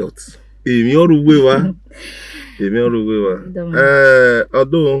for short. Èmi ọ̀rọ̀ gbé wa. Èmi ọ̀rọ̀ gbé wa.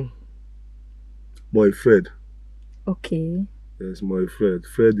 Although my friend. Okay. Yes, my friend.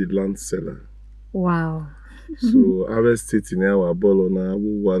 Fred the land seller. Wow. So our state in our ball on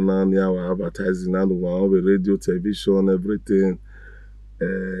our advertising and our radio, television, everything.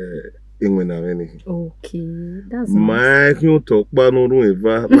 Okay, that's my nice. My talk about no room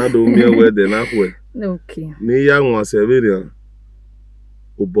eva na do me where the na kwe. Okay. Ni ya nwa severia.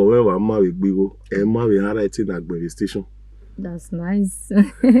 Obowe wa ma we gbigo e ma we writing at the station. That's nice.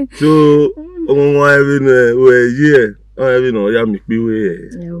 So nwa even we here even o ya mi pe we.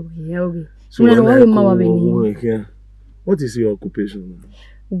 Okay. So what is your occupation?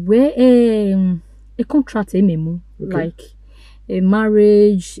 Where a contract like a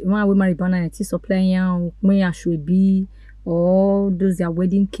marriage, when we marry bana ati supplying when I should be or those their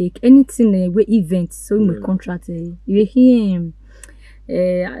wedding cake, anything we event so we contract you hear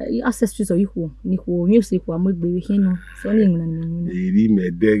accessories or equal music wa mo gbe we no so ni nguna iri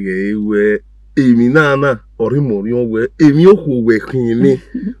medege we emi na orimori owe emi okwo we kinni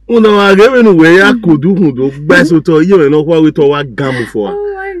una wa gebe nu we ya kodu hundo gba so to ye no kwa we to wa gamu for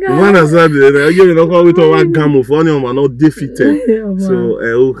one as that ye no kwa we to wa gamu for ni o ma no defeated so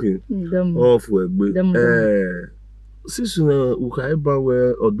okay off we gbe sisu na uka eba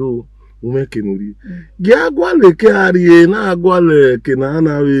we odo ume kenuri gi agwale ke ari na agwale ke na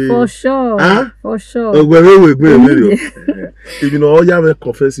na we for sure for sure ogwere we gbe merio if you know ya me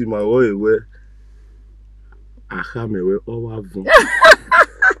confess my way we aha mewe owa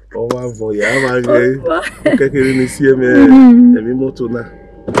von ya ma ge kekere ni si emi moto na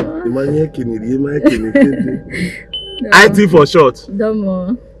imanye kiniri ma kinike IT for short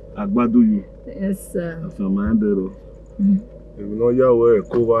domo agbado you yes sir from andero emi no ya we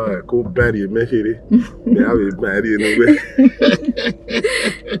ko bury mehere me have bury no we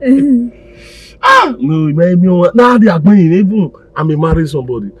no me na dey agbon even I'm a married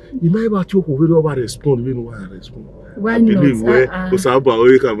somebody. You might have to over respond when I respond. Why not? Where Osaba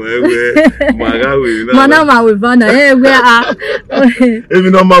we come where Magawe. Manama we vana where are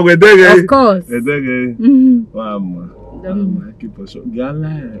even on my way there. Of course. Wow. Keep us short.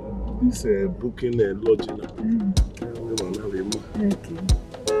 Gala this booking lodging. Okay.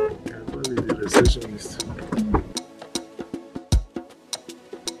 The receptionist.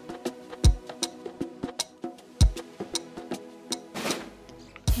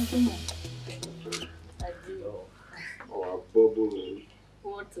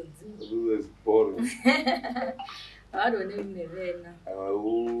 What to do? This is boring. I don't even know.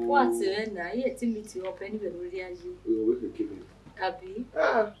 What's it? I yet to meet you up anywhere really as you. Happy?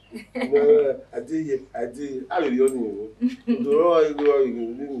 No, I did. I will only know. You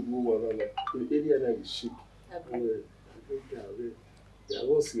didn't move on. The area is shit. I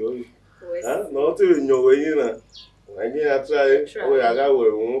won't see you. Not even your way in. I can't try. Oh, I got one. I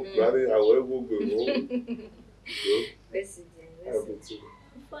will go.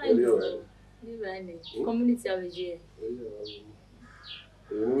 Fine. Community average.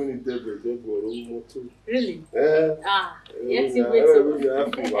 Really? Yes, you wait.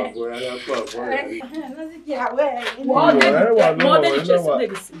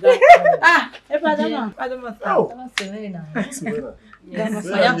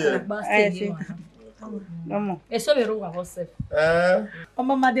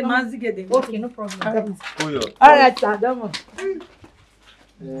 Okay, no problem. All right, sir.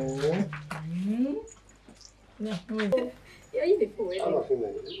 Yeah, you need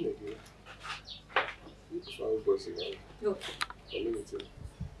to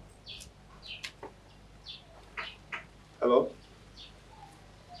hello?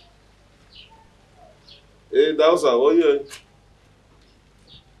 Hey, Dawsa, what are you?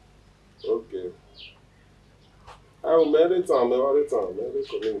 Okay. I will marry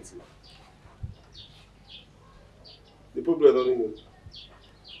community. The people don't know.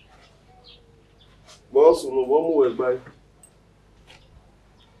 Boss, no one more by.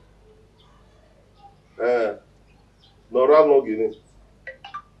 No ram no guinea.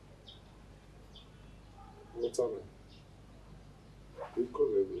 What's up? We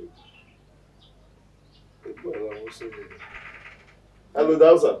call it. Hello,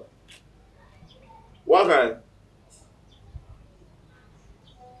 Dawsa. What kind?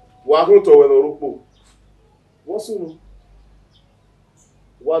 What to when Orupo? What's on?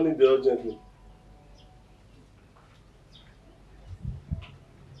 One need the urgently.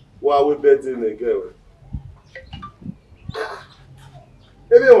 Why we betting again?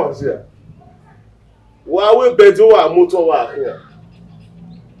 Everyone here. Why we betting our motor work here?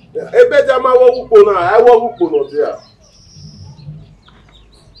 Ebe jama wo upo na, I wo upo no there.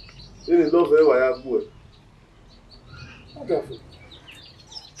 Ini love ever ya gbo.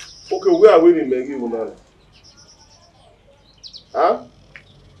 Okay, where are we in Mengi una? Huh?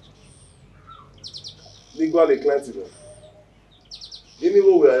 Nigba le client no. Ini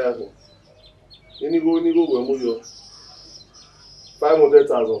go where ya go. Ini go we mo yo.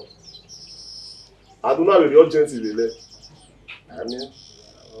 500,000. Aduna be urgent ile. Amen.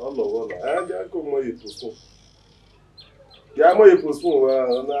 Allah. I just come more postpone. Ya mo postpone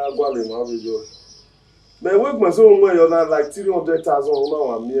wa na gwale ma be jo. Me work my so when you na like 300,000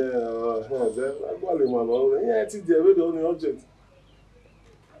 now am here then I gwale ma no. Yeah, it dey we the only urgent.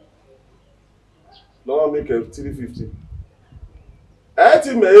 No make 350. I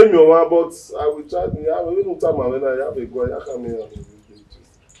think me aim your one but I will try me I will no time when I have a go I come here.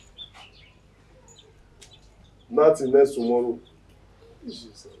 Nothing next tomorrow.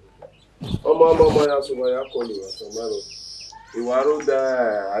 Mama ya so ya call you tomorrow. Iwaro da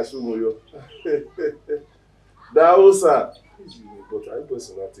asumoyo. Da osa. But I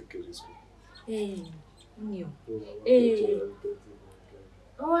personally take a risk. No.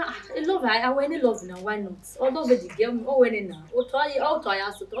 Oh, I love I when love now why not? Although the girl when na. O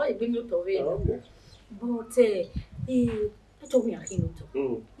try so try be me to we. But I told me I can't.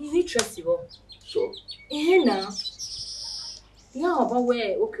 Is it trustable? Sure. Na. Yeah, but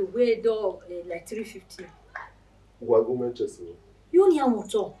where do like 350. What go Manchester? You only have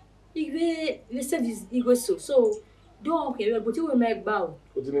motor. If service go so do okay, but you will make bow.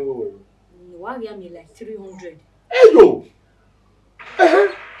 What do you know? Why give me like 300? Hey yo.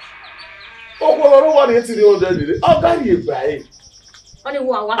 Oh, what is 300? Oh, can you buy? Only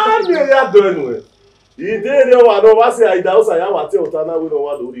one. I'm here doing. Ide wa no wa se aida o sa ya wa te otana we no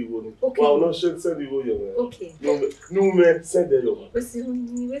wa lori wo ni. Wa no send you yo. Okay. No me send yo. Wesi. O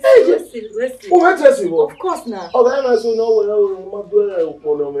me tell you. Of course na. O ga na so no we ma do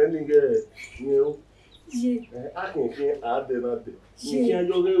opono me ni ge ni o. A kin ade na de. Ni kin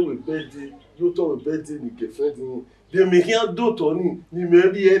yo ge we pedi, yo to we pedi ni ke friend ni. De me kin do to ni me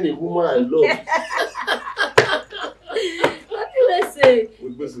bi any woman I love.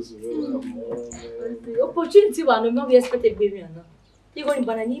 Opportunity one no be expected be me na. You go in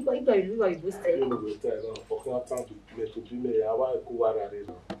banana but if you go stay. You go stay na for can time to be me ya wa ku wara re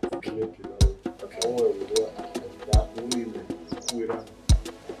no. Okay. Awon we do that only me. We ra.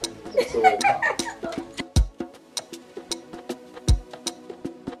 So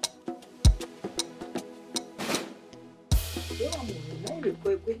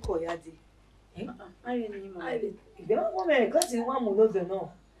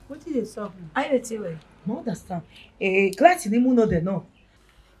What did they say? I don't tell. No understand. Client ni mu no de no.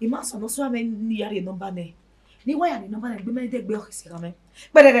 Ima so no so ame ni yare number ne. Ni wa yare number na gbe me de gbe office ra me.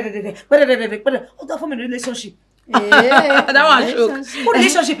 But o da for me relationship. That one joke. What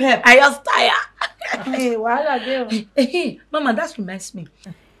relationship help? I just tired. Hey, wala de. Mama, that reminds me.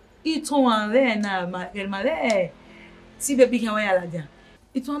 Ito an re na ma re. Si baby kan wa yala dia.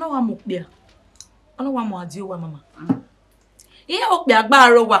 Ito na wa mo pe. Ona wa mo adi o wa mama. Iye o pe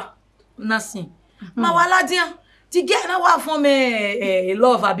agbára wa nasin. Ma wa ladian. Ti get na wa fun me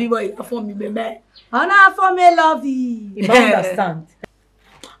love abi boy fun mi me. Ona for me love you. You understand?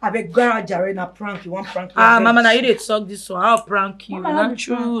 I beg garage are na prank you want prank you. Mama, now you dey talk this one. I'll prank you. Mama, Not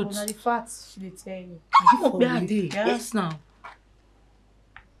truth. na the facts she dey tell you. You for me. Yes now.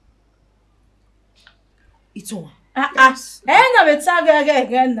 It's on. Na be tag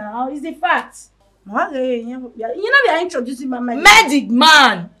again now. It's the facts. You know we are introducing mama. Medic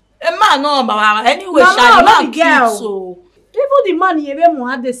man. A man no baba. Anyway, Mama, shall not man the girl. cute so. Even the man you be mo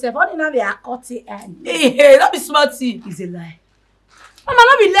had the self. Only now they are cutting end. Hey, that be smarty. It's a lie. Mama,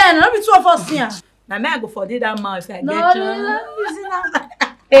 not be learn. Not be two of us here. Now me I go for that man if I No, get you.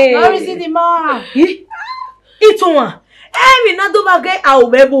 no reason the man. It's on. Emi na do mage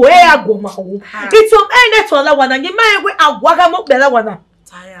awebo agoma wo. It's on ene to la wana ngi ma egwe agwaga mo bela wana.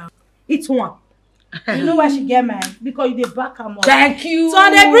 Tire. It's one. You know why she get mad? Because you dey back am up. Thank you. So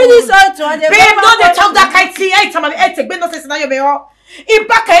they bring this out to and they Babe, don't they talk that kind thing. Hey, time I take no sense na you be ho. I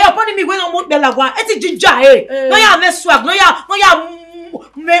back here upon me we no mo bela wa. E ti jinja No ya me swag, no ya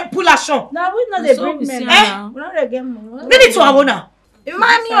me pullation. Now we know they So bring we men. see We know they get money. Maybe to awona.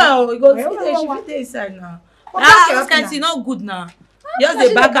 Emmanuel, you go Well, fit inside now. What Ah, about this kind now? thing not good now. Just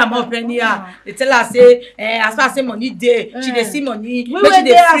dey back am up anyhow. They tell her say, as far as say money dey, she dey see money, We make she were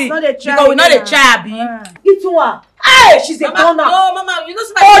dey there, free. so they try Because we no dey now. try abi. It's one. Hey, she's a donor. No, Mama, you know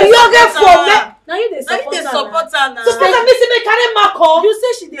Oh, you get for me. Now you the support her now. Sister, me see me carry mark. You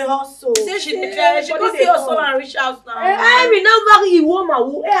say she dey hustle. Say she dey try. She go see hustle and reach out now. I remember you woman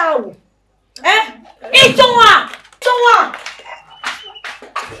who how. Itowa.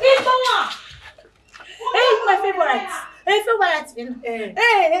 Hey, my favorite. Hey.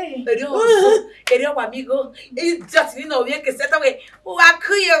 Querido amigo, ele just you know que você tá vendo o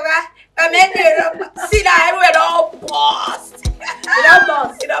acura, a menina, see that everywhere all boss.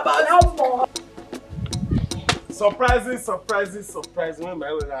 Surprising. When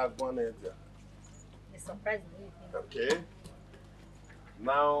my way have one idea. It's surprising. Okay.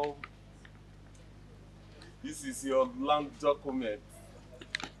 Now, this is your land document.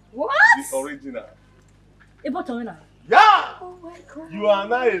 What? The original. Yeah! Oh my God. You are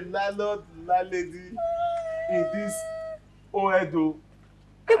now a landlord, landlady in this Oedo.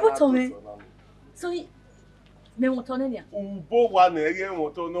 So, me want to know. Ubo wa nege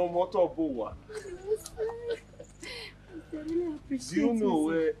moto no moto bowa. I really appreciate. Do you know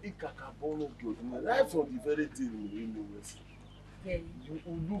where Ikakabono goes? Right from the very thing we know. Yeah.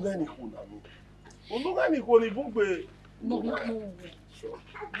 No. Sure.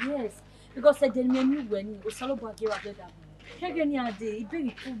 Yes. Because I didn't know when you Saloba gave up that. Any day, big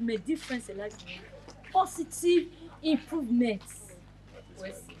improvement, difference in life, positive improvements.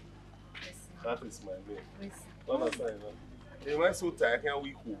 That is my name. Understand? Am I so tired? Can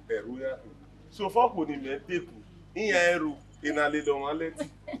we go? So far, we need to in Eru in a little wallet.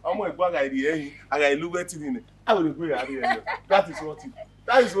 I'm going to go again. I look at it. I will go again. That is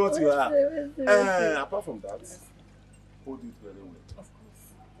what you are. Apart from that, hold it very well. Of course.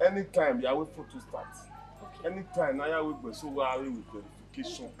 Anytime you are with photo start. Anytime now you will be so worried with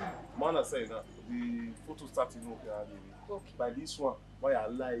verification. Man, I say that the photo starting okay. By this one, why I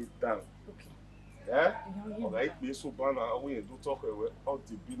lie it down. Okay. Yeah? Alright, be so bad now when you do talk away, all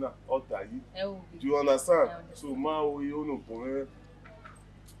the dinner, all die. Do you understand? So now we all know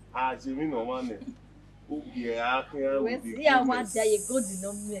Jimmy no money.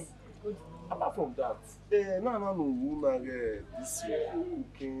 Apart from that, this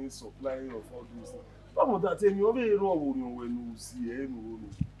cooking, supplying of all those things. Apart from that, you very wrong when you see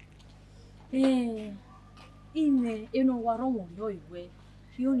you know what wrong with you?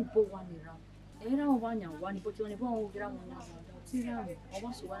 You only put one around. Era one, but you only won't get one. I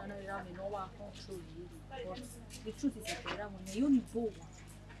want to one around and no one control you. But the truth is that you only put one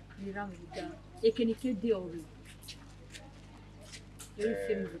around with that. You can get the old. Very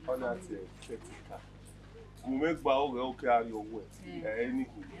famous. We make bao okay are your words.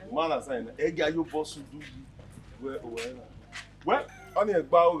 Anything. Man aside, ega you boss do well, only a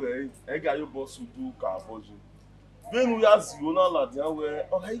bao ega you boss do car bojo. When we ask you na la dia we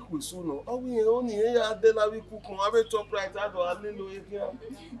oh hi ku so no oh we only ya de la we cook mo abe top right ado alelo ekia.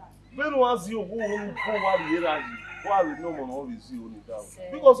 When we ask you who wa here why we no more always you only down.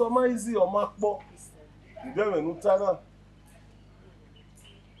 Because o ma easy o ma po. Then we no tana.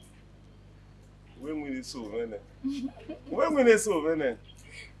 When we need so many.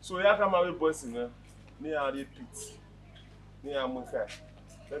 So ya come away boys in there. Near the pit. Near Muka.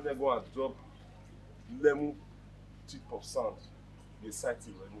 Let them go and drop lemon tip of sand. They site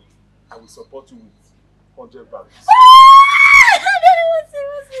it with me. I will support you with 100 bags.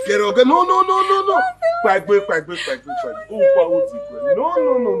 Get okay. No. Quack. Oh,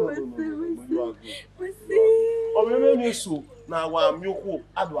 no. You are good. Oh, me so. Now I'm yoko.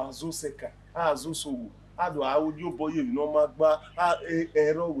 Ado azoseka. Azoso. Ado audio boy. You know magba.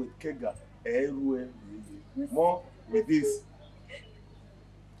 Error with kega. Error. More with this.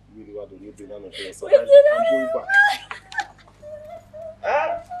 Really, what do you think? I'm going back. I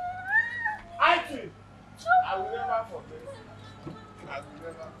will never forget.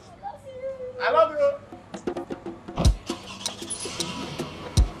 I love you.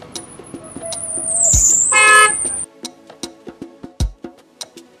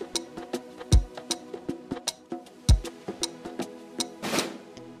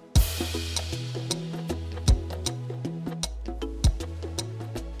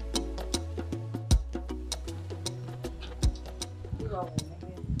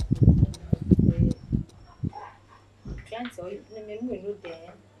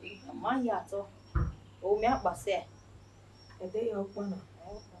 Oh, me up, say. A day of one.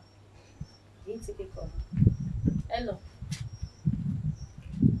 Hello.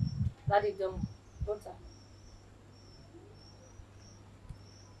 Daddy, daughter.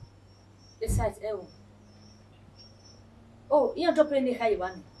 Besides, oh, you're dropping the high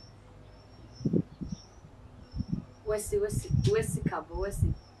one. Where's the cabo?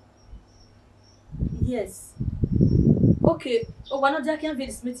 Yes. Okay, one of Jack and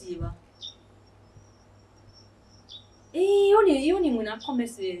Vince Smith. Only when I come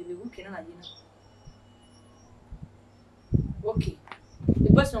the weekend. Okay.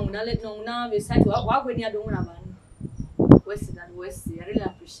 The person will not let no now beside what when you don't have Wesley and Wesley. I really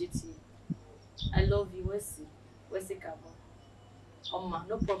appreciate you. I love you, Wesley. Wesley Cabo.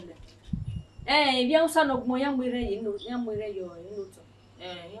 No problem. Eh, if you son of my young way, you know, young way, you're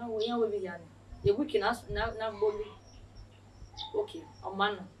young way, the weekend ask now bully. Okay,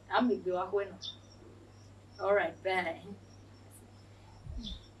 man, I'm with you. All right, bye.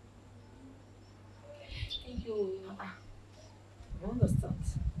 Thank you. I understand.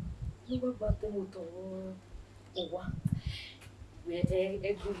 You go back to motor or what? We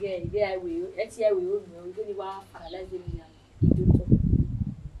every year we will really want to analyze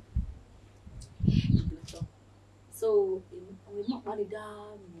so we not money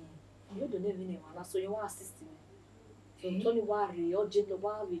down. You don't even know, so you want assist me. So only worry or gentle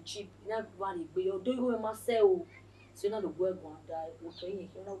worry cheap, not worry, but you're doing myself. So you're not the work one die. Okay,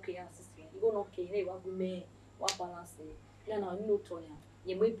 you're not okay assist me. You go not okay, you want to me, what balance it. No, no, Tonya.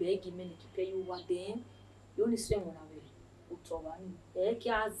 You may beg him to pay you one day. You only swim one away. Utobani.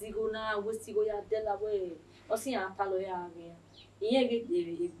 Eka zigona, westigo ya Delaware. Or see a taloya again. He get a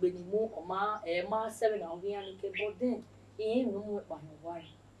benimu or ma, a ma 7 or here, but then he ain't no more by your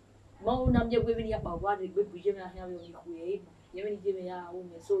wife. Mo nam you giving up about what the good we have you create. You only give me a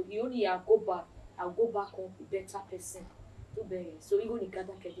woman. So you only go back. I'll go back home a better person to bear. So you only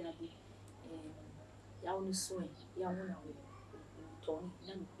gather Kediabi. Ya only swing, ya one away. Tony,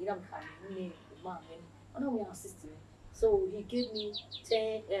 you don't find me, man. I know we are assisting. So he gave me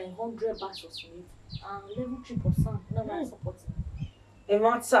 100 bags of meat and level 3%. No, I'm supporting. A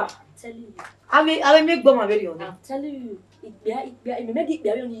month, I'm telling you. I will make bomb very on. I'm telling you. It make it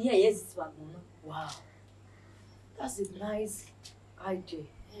very on here. Yes, wow. That's a nice idea.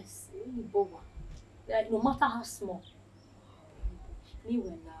 Yes, really bomb. No matter how small. Me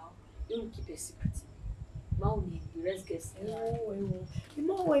when now, you don't keep a secret. Mauni, the rest gets no. You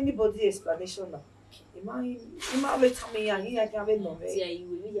know anybody explanation now. You might wait me and here I can wait no. Yeah,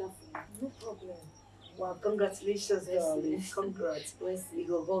 you will have no problem. Wow, congratulations, darling. Congrats. You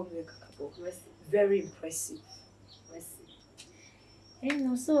go make a couple. Very impressive. And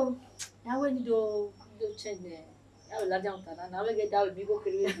no, so now when you do change there, I will lie down and I will get that with me go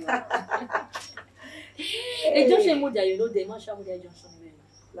crazy. It's just a mood that you know the Marshall Johnson.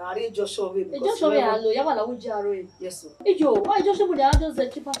 Larry Joshua, yes, sir. Why Joshua would have just a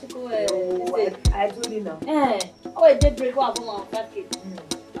cheap article? I do it now. Oh, it did break up on that kid.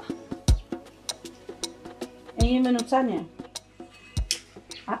 And you know, Tanya.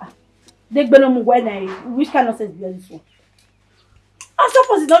 They belong when I which cannot say this one. I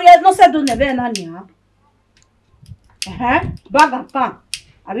suppose it's not said on the Benin. Bag and pan.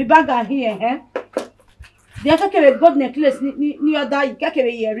 I be bag and here, They are a gold necklace near that. You can't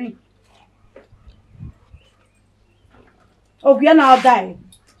earring. Oh, we are now die.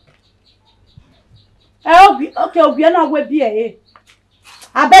 Okay, we are now will be a.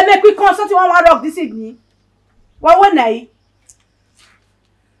 I bet make we consult one rock this evening. What when I?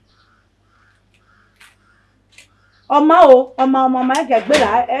 Oh, mama, I get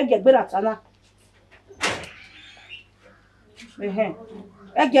better, Tana.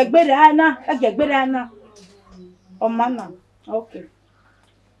 I get better, Anna. Oh, Mana. Okay.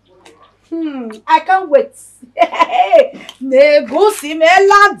 I can't wait. Negoci me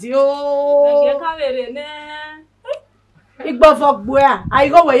ladio. Igbo for boya. I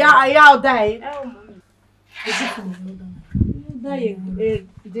go where I out die.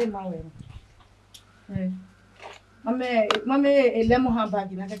 Mama, a lemon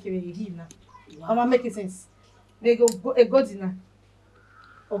handbag in a cake. Mama, make it sense. They go a good dinner.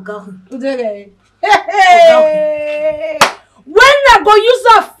 Oh, God. Hey! When I go use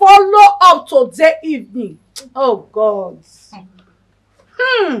a follow up today evening. Oh God.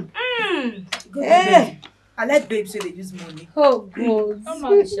 I like babes say they use money. Oh God. Oh,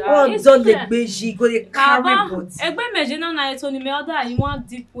 don't the beji go the carry boat. Egbe meje na na eto ni me order you want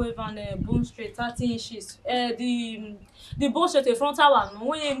deep wave and bone straight 30 inches. The bone straight frontal one.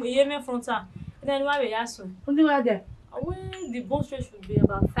 When you me frontal. Then why we ask you? Only where there. When the bone straight should be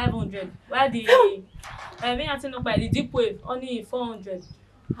about 500. Where the the deep wave only 400.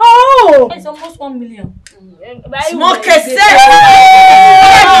 Oh! It's almost 1 million. Smoke a set!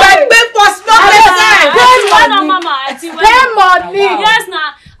 Money! Yes,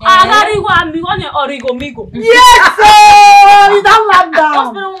 now. Origo. Yes, sir! You don't laugh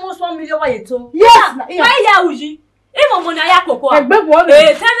down. Almost 1 million. Why you told? Yes, why ya uji? Even money I cocoa.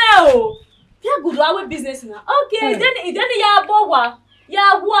 Yeah, good our business now. Okay, then ya bowa.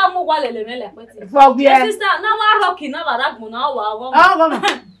 Ya wa mo wa lele mele peti. For where? Sister, now wa rocky na ba that mo na wa.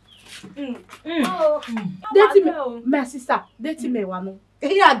 Date me, my sister. Date me one.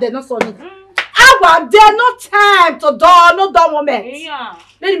 Here they no sonny. Awa there no time to do no moment. Yeah.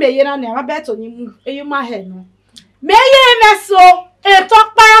 Let me hear na ma bet on you. You my head no. Me ye me so e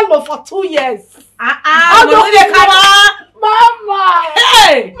talk pa for 2 years. Mama.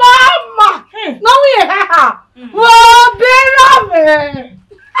 Hey. Mama. No we ha. Oh, be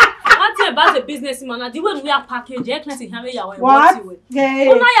What about the businessman? The way we are packaged, you can't see how we are. What? Yeah.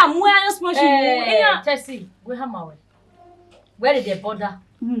 Oh, now I'm wearing a small Hey, Tessie, we have my way. Where did they bother?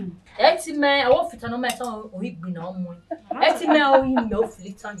 Eti me, I want fit no matter o igbi na omo. Eti me o yin me o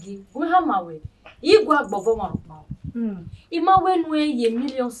flit agi. We have my way. Igwa agbovo ma pa. Ima when we ye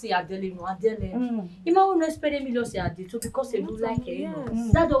millions see adele no adele. Ima when we spend millions see adele too because they do like it.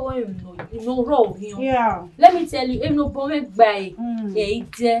 That the one you know raw here. Yeah. Let me tell you, if no bomb buy,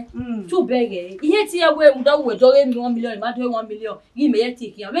 ide too big. Ihe ti ya we uda we do 1 million, ma do 1 million. Give me e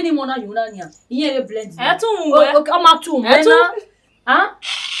take ya. Many more na you na nia. Ihe blend. E tun we. O come out too. Huh?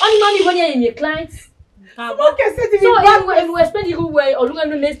 Only money when you're in your clients. So if we spend you way or look at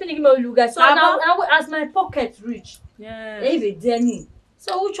me spending me look so now as my pocket rich. Yeah. Even Denny.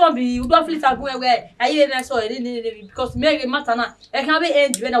 So which one be you don't feel like where I even saw it because Mary matter now. I can be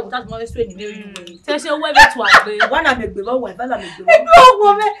end when I would have money straight in the Tell you where to One I make below, one I make below. No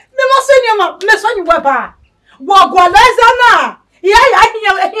woman, me must send you my me son you weba. Wa gwaleza. Yeah, I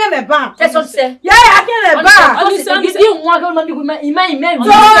can hear me back. That's what say. Yeah, I can back. You want to money with my email. So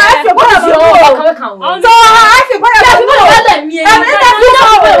I feel what you want. So I feel what you want. Let me. And then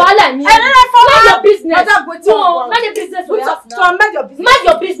I follow your business. No, mind your business. So mind your business. Mind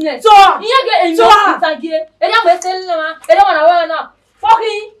your business. So you get in your again. And I'm saying, I don't want to wear now.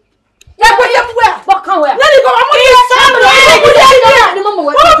 Fucking. Yeah, but you where? Fuck can wear. Let me go. I'm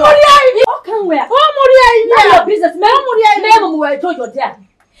Mind your business. Memo we told your dad.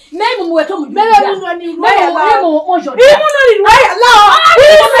 Memo we told you.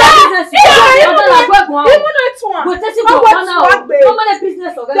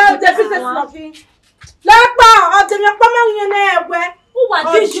 Who was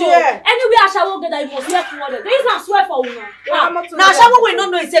you? Anyway, I shall get that you must swear for it. There is not swear for you. Now, shower we don't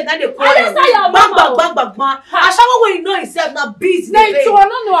know itself. Now they bang. I shower we know itself. Now business. If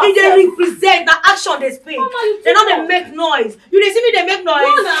they represent the action they speak, they know they make noise. You they see me they make noise.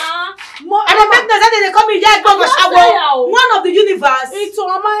 And they make noise. And they come in here go shower. One of the universe. It's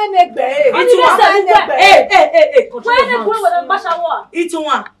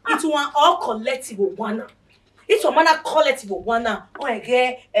one all collective one. It's one collective one. Oh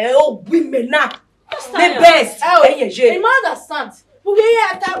again, women now. The best. You understand?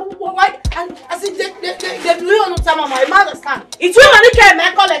 And I said, they do on time, I understand. It's one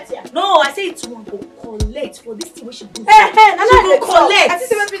collect. No, I say it's one go collect for this thing we should do. She go collect. I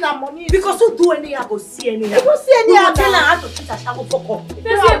think that money because who do any I go see any. I go see any. I tell her how to treat her. I go fuck up.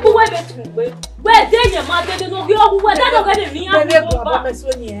 Where they your mother they know you where that don't get me. Who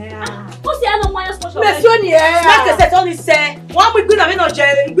say I don't want special. Make the only say one week I'm not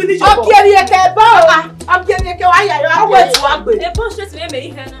jail. I'm getting a I went to work with. E bon stress me me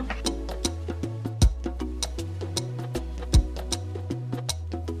ihe na.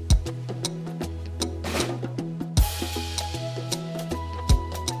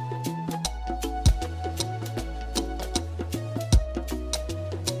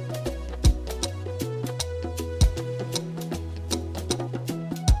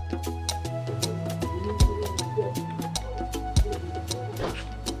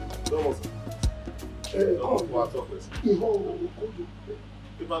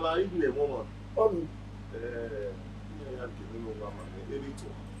 If I even a woman,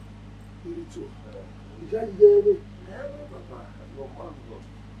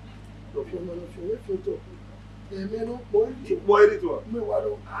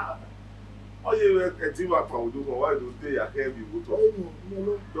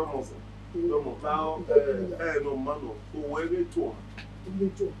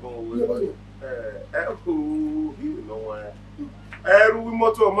 every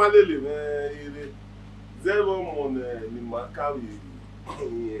motor malele ire 0 mon ni makawi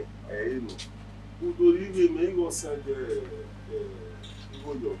no udori iwe me go send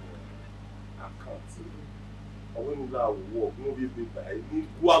go your account owo ni la wo no be buy ni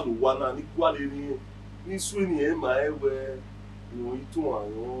kwalu wana ni kwale ni su ni e ma ewe ni itu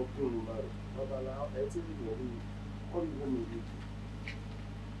awon tun ma babala e ti ni wo ni o ni wo ni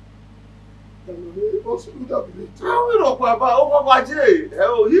Àwọn ìrọ̀pọ̀ àbá ó kọ́kọ́ ajé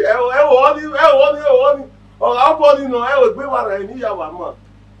ẹ̀wọ̀ ní ọ̀rọ̀ ọ̀pọ̀ nínú ẹ̀wọ̀ gbé wà rẹ̀ níyàwó àmọ́.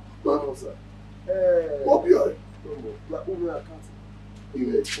 Mo bí ọ̀rẹ́. Omi àkáǹtì.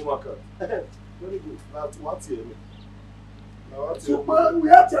 Ilé omi àkáǹtì. Very good. Láti wá tiẹ̀ mi. Ṣùgbọ́n ìwé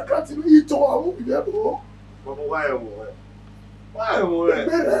àti àkáǹtì ní ìtọ́ àwọn ìbílẹ̀ bò ó. Bọ́bọ́ wáyé mọ̀ ẹ́. Wáyé mọ̀ ẹ́.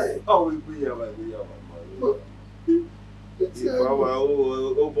 Ọ̀wọ̀ ìgbéyàwó ìgbéyàwó àmọ́. Ìpàwà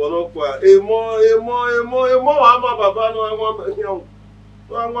ọ̀pọ̀lọpọ̀ èmọ́ wà má bàbá náà ẹ̀wọ̀n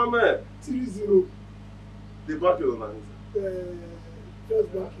mẹ́. 3-0. The back of the line. First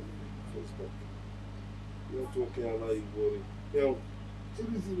back. You're talking about you worry.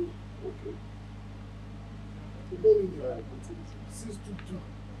 3-0. Okay. The Benin. 6-2-2.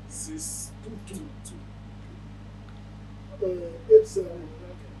 6-2-2. 8-7.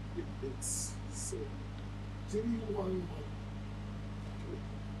 8-7. 3-1-1.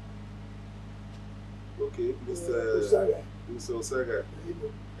 Okay, Mr. Osaga.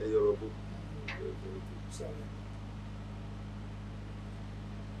 Hey, Yoruba.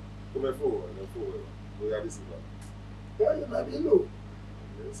 Come forward. We are this one. Yeah, you might be low.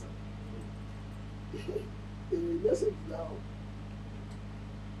 Yes, sir. Message now.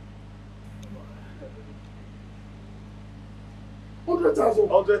 $100,000.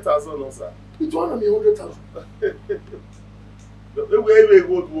 100,000, no, sir. It's one of me 100,000. We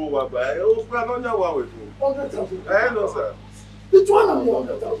go to over by. Oh, we are not now with you. 100,000. No, sir. It's one of me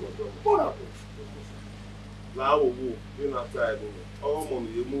 100,000. What happened? Now we move. You're not tired. All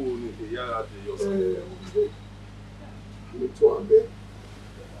money you move in the yard at yourself. It's one day.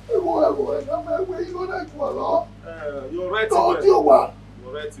 You're right. Don't you want?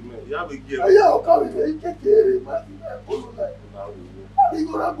 You're right, man. You have a gear. Yeah, I'll come in. Take care of it.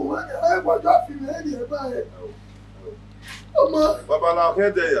 Babala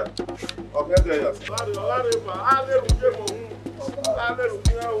ọ̀kẹ́dẹ̀yà. Láàrin ma, á lérò jẹ́ mọ̀ hún. Á lérò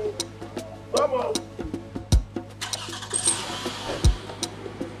ní àwọn. Bọ́mọ̀.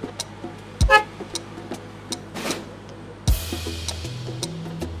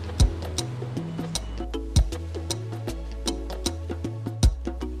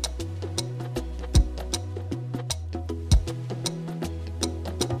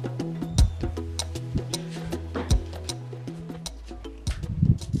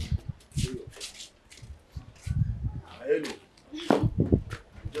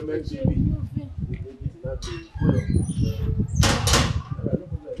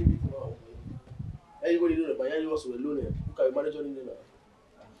 Everybody know that by you also alone. Who can manage on in there?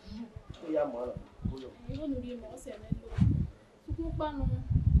 Yeah, man.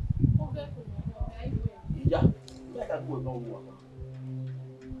 Yeah, I can go down one.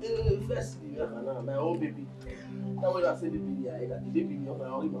 First, my own baby. Now when I say baby, I got the baby. I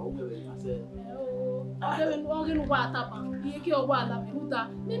only my own baby. I said,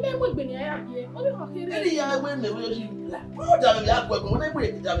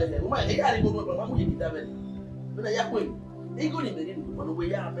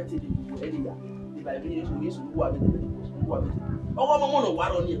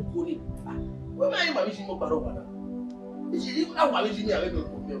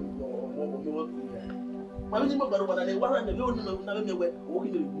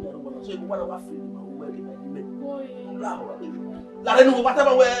 la no bata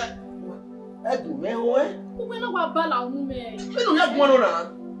ba we egu me ho e o we na wa bala hu me me no ya gbo no na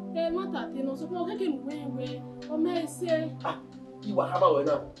mata te no so ko keke nu we o me se ki wa hama we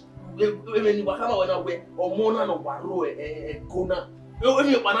na we ni wa hama we na we o mo na no waro kona e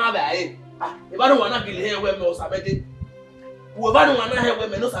mi pa na ba e ba no wa na gile he we me o sabede wo ba no wa na he we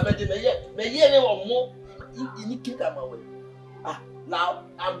me no sabede me ye ne o mo ini kika ma we now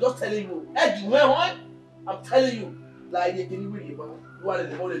I'm just telling you egu me ho I'm telling you like you can really man you are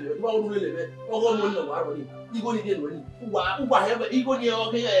the model you are really le o mo no wa ro ni igo ni de no ni uwa he igo ni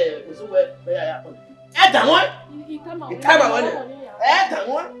o ke so we be ya e da won itama won e da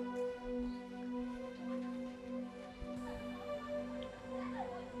won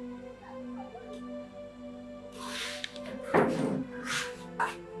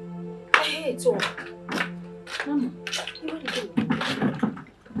Hey, so mama, you want to go?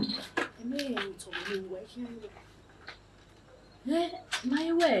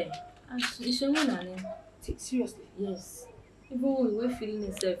 My way. It's a woman. Seriously? Yes. Even when we're feeling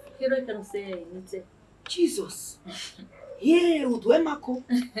itself, here can say it. Jesus. Yeah, Udwemako.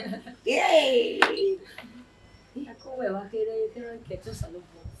 Yay.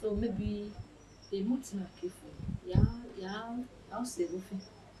 So maybe a mutina careful. Yeah, I'll say with him.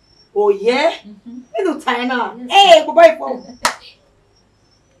 Oh, yeah? You know, China. Hey, go buy phone.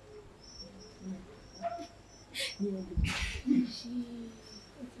 Yeah,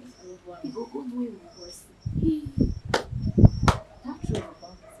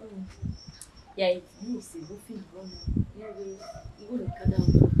 it's me, see, who feel wrong. Yeah, you go to cut out.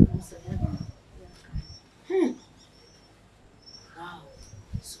 Wow,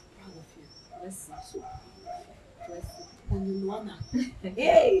 so proud of you. Let's see, so proud of you. Let's see. When you know now.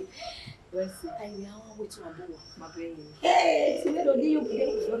 Hey! Let's see. I will wait to my brain. Hey! See, where do you play?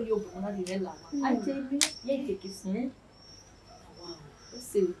 What do you want to do? I tell you, yeah, take it, eh? Wow. Let's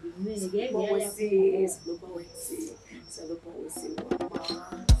see, we may get see. So look what we see.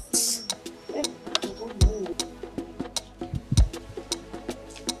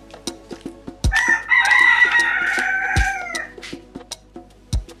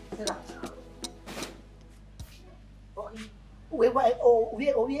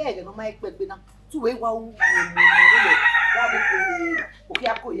 We are no my baby now. To wait while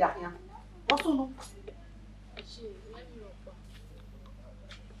what's no?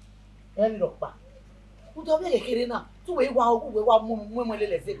 Every rock. Who don't make it enough to wait while we want women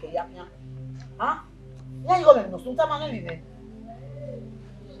let's take a young. Huh? Yeah, you got no sometime anyway.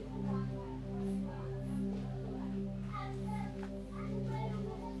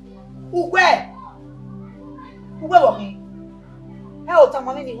 Where walking? How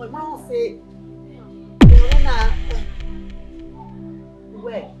tamani when mom say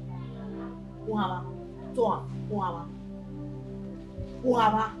where? Muhammad.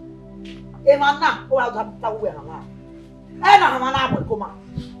 Emana, o ta we hama. Na hama na mo koma.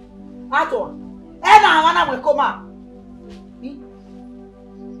 Ato. Na hama na mo koma.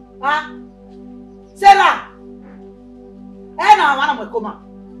 Ah? Sela. Na hama na mo koma.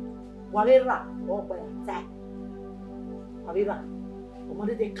 Walera, o ba ya. Avira.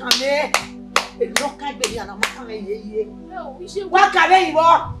 Ọmọdé de kan me. E no kan gbe ni ana ma kan ye. Wa ka le iwo.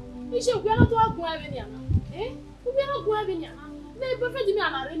 Ise gbe na to agun ebe ni ana. Ubi na agun ebe ni ana. Na e perfect mi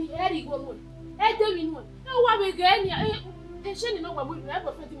ana re ni eri go no. E de mi no. E wa be ge ni e se ni no gba mo e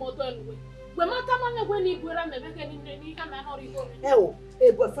perfect mo to enu we. Gbe ma ta ma na gbe ni igwera me be ke ni ka ma na ri go.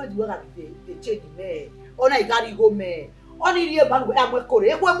 E boyfriend we ga de change me. Ona I carry go me. Oni ri e ba no e amwe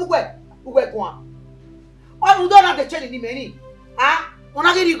kore. E ko mu gwe. Ugwe kwa. Onu do na de change ni me ni. Ah?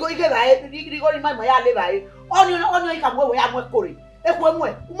 Ona ke ri go ike ba e ri go ni ma ya le ba e. Oni ka mwe we amwe kore. E ko mu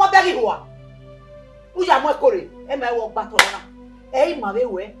e. Umo be ki ho. Uja amwe kore. E ma wo gba to na. E ma be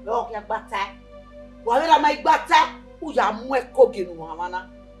we lo ki agbata. Wa we la ma igbata. Uja amwe ko genu hamana.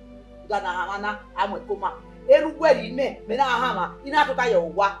 Uga na hamana amwe ko ma. Eru gwe ri me na hama. Ina to ta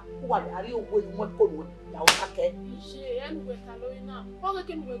yo wa. Uwa ari ogwe ni mwe ko nu. Ya o ka ke. Ise enu we ta lo ina. O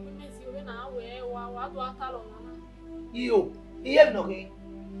ke nu we gbe mesi we na we wa do ata lo na. Iyo, iye no ke.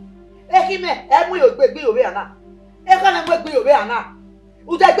 E ki me, e mu yo gbe yo be ana. E ka na gbe yo be ana.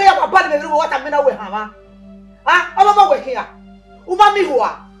 U ta gbe ya papa ni me ru wa ta me na we hama. Ah, o ma we ki ya. U ma mi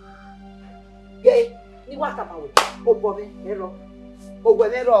huwa. Ge, ni wa ta ma we. O bo mi, e ro. O gbe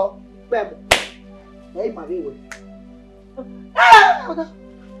mi ro, gbe mo. E ma we we. Ah, o da.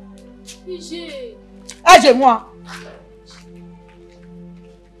 Ije. E je mo.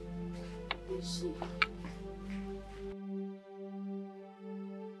 Ije.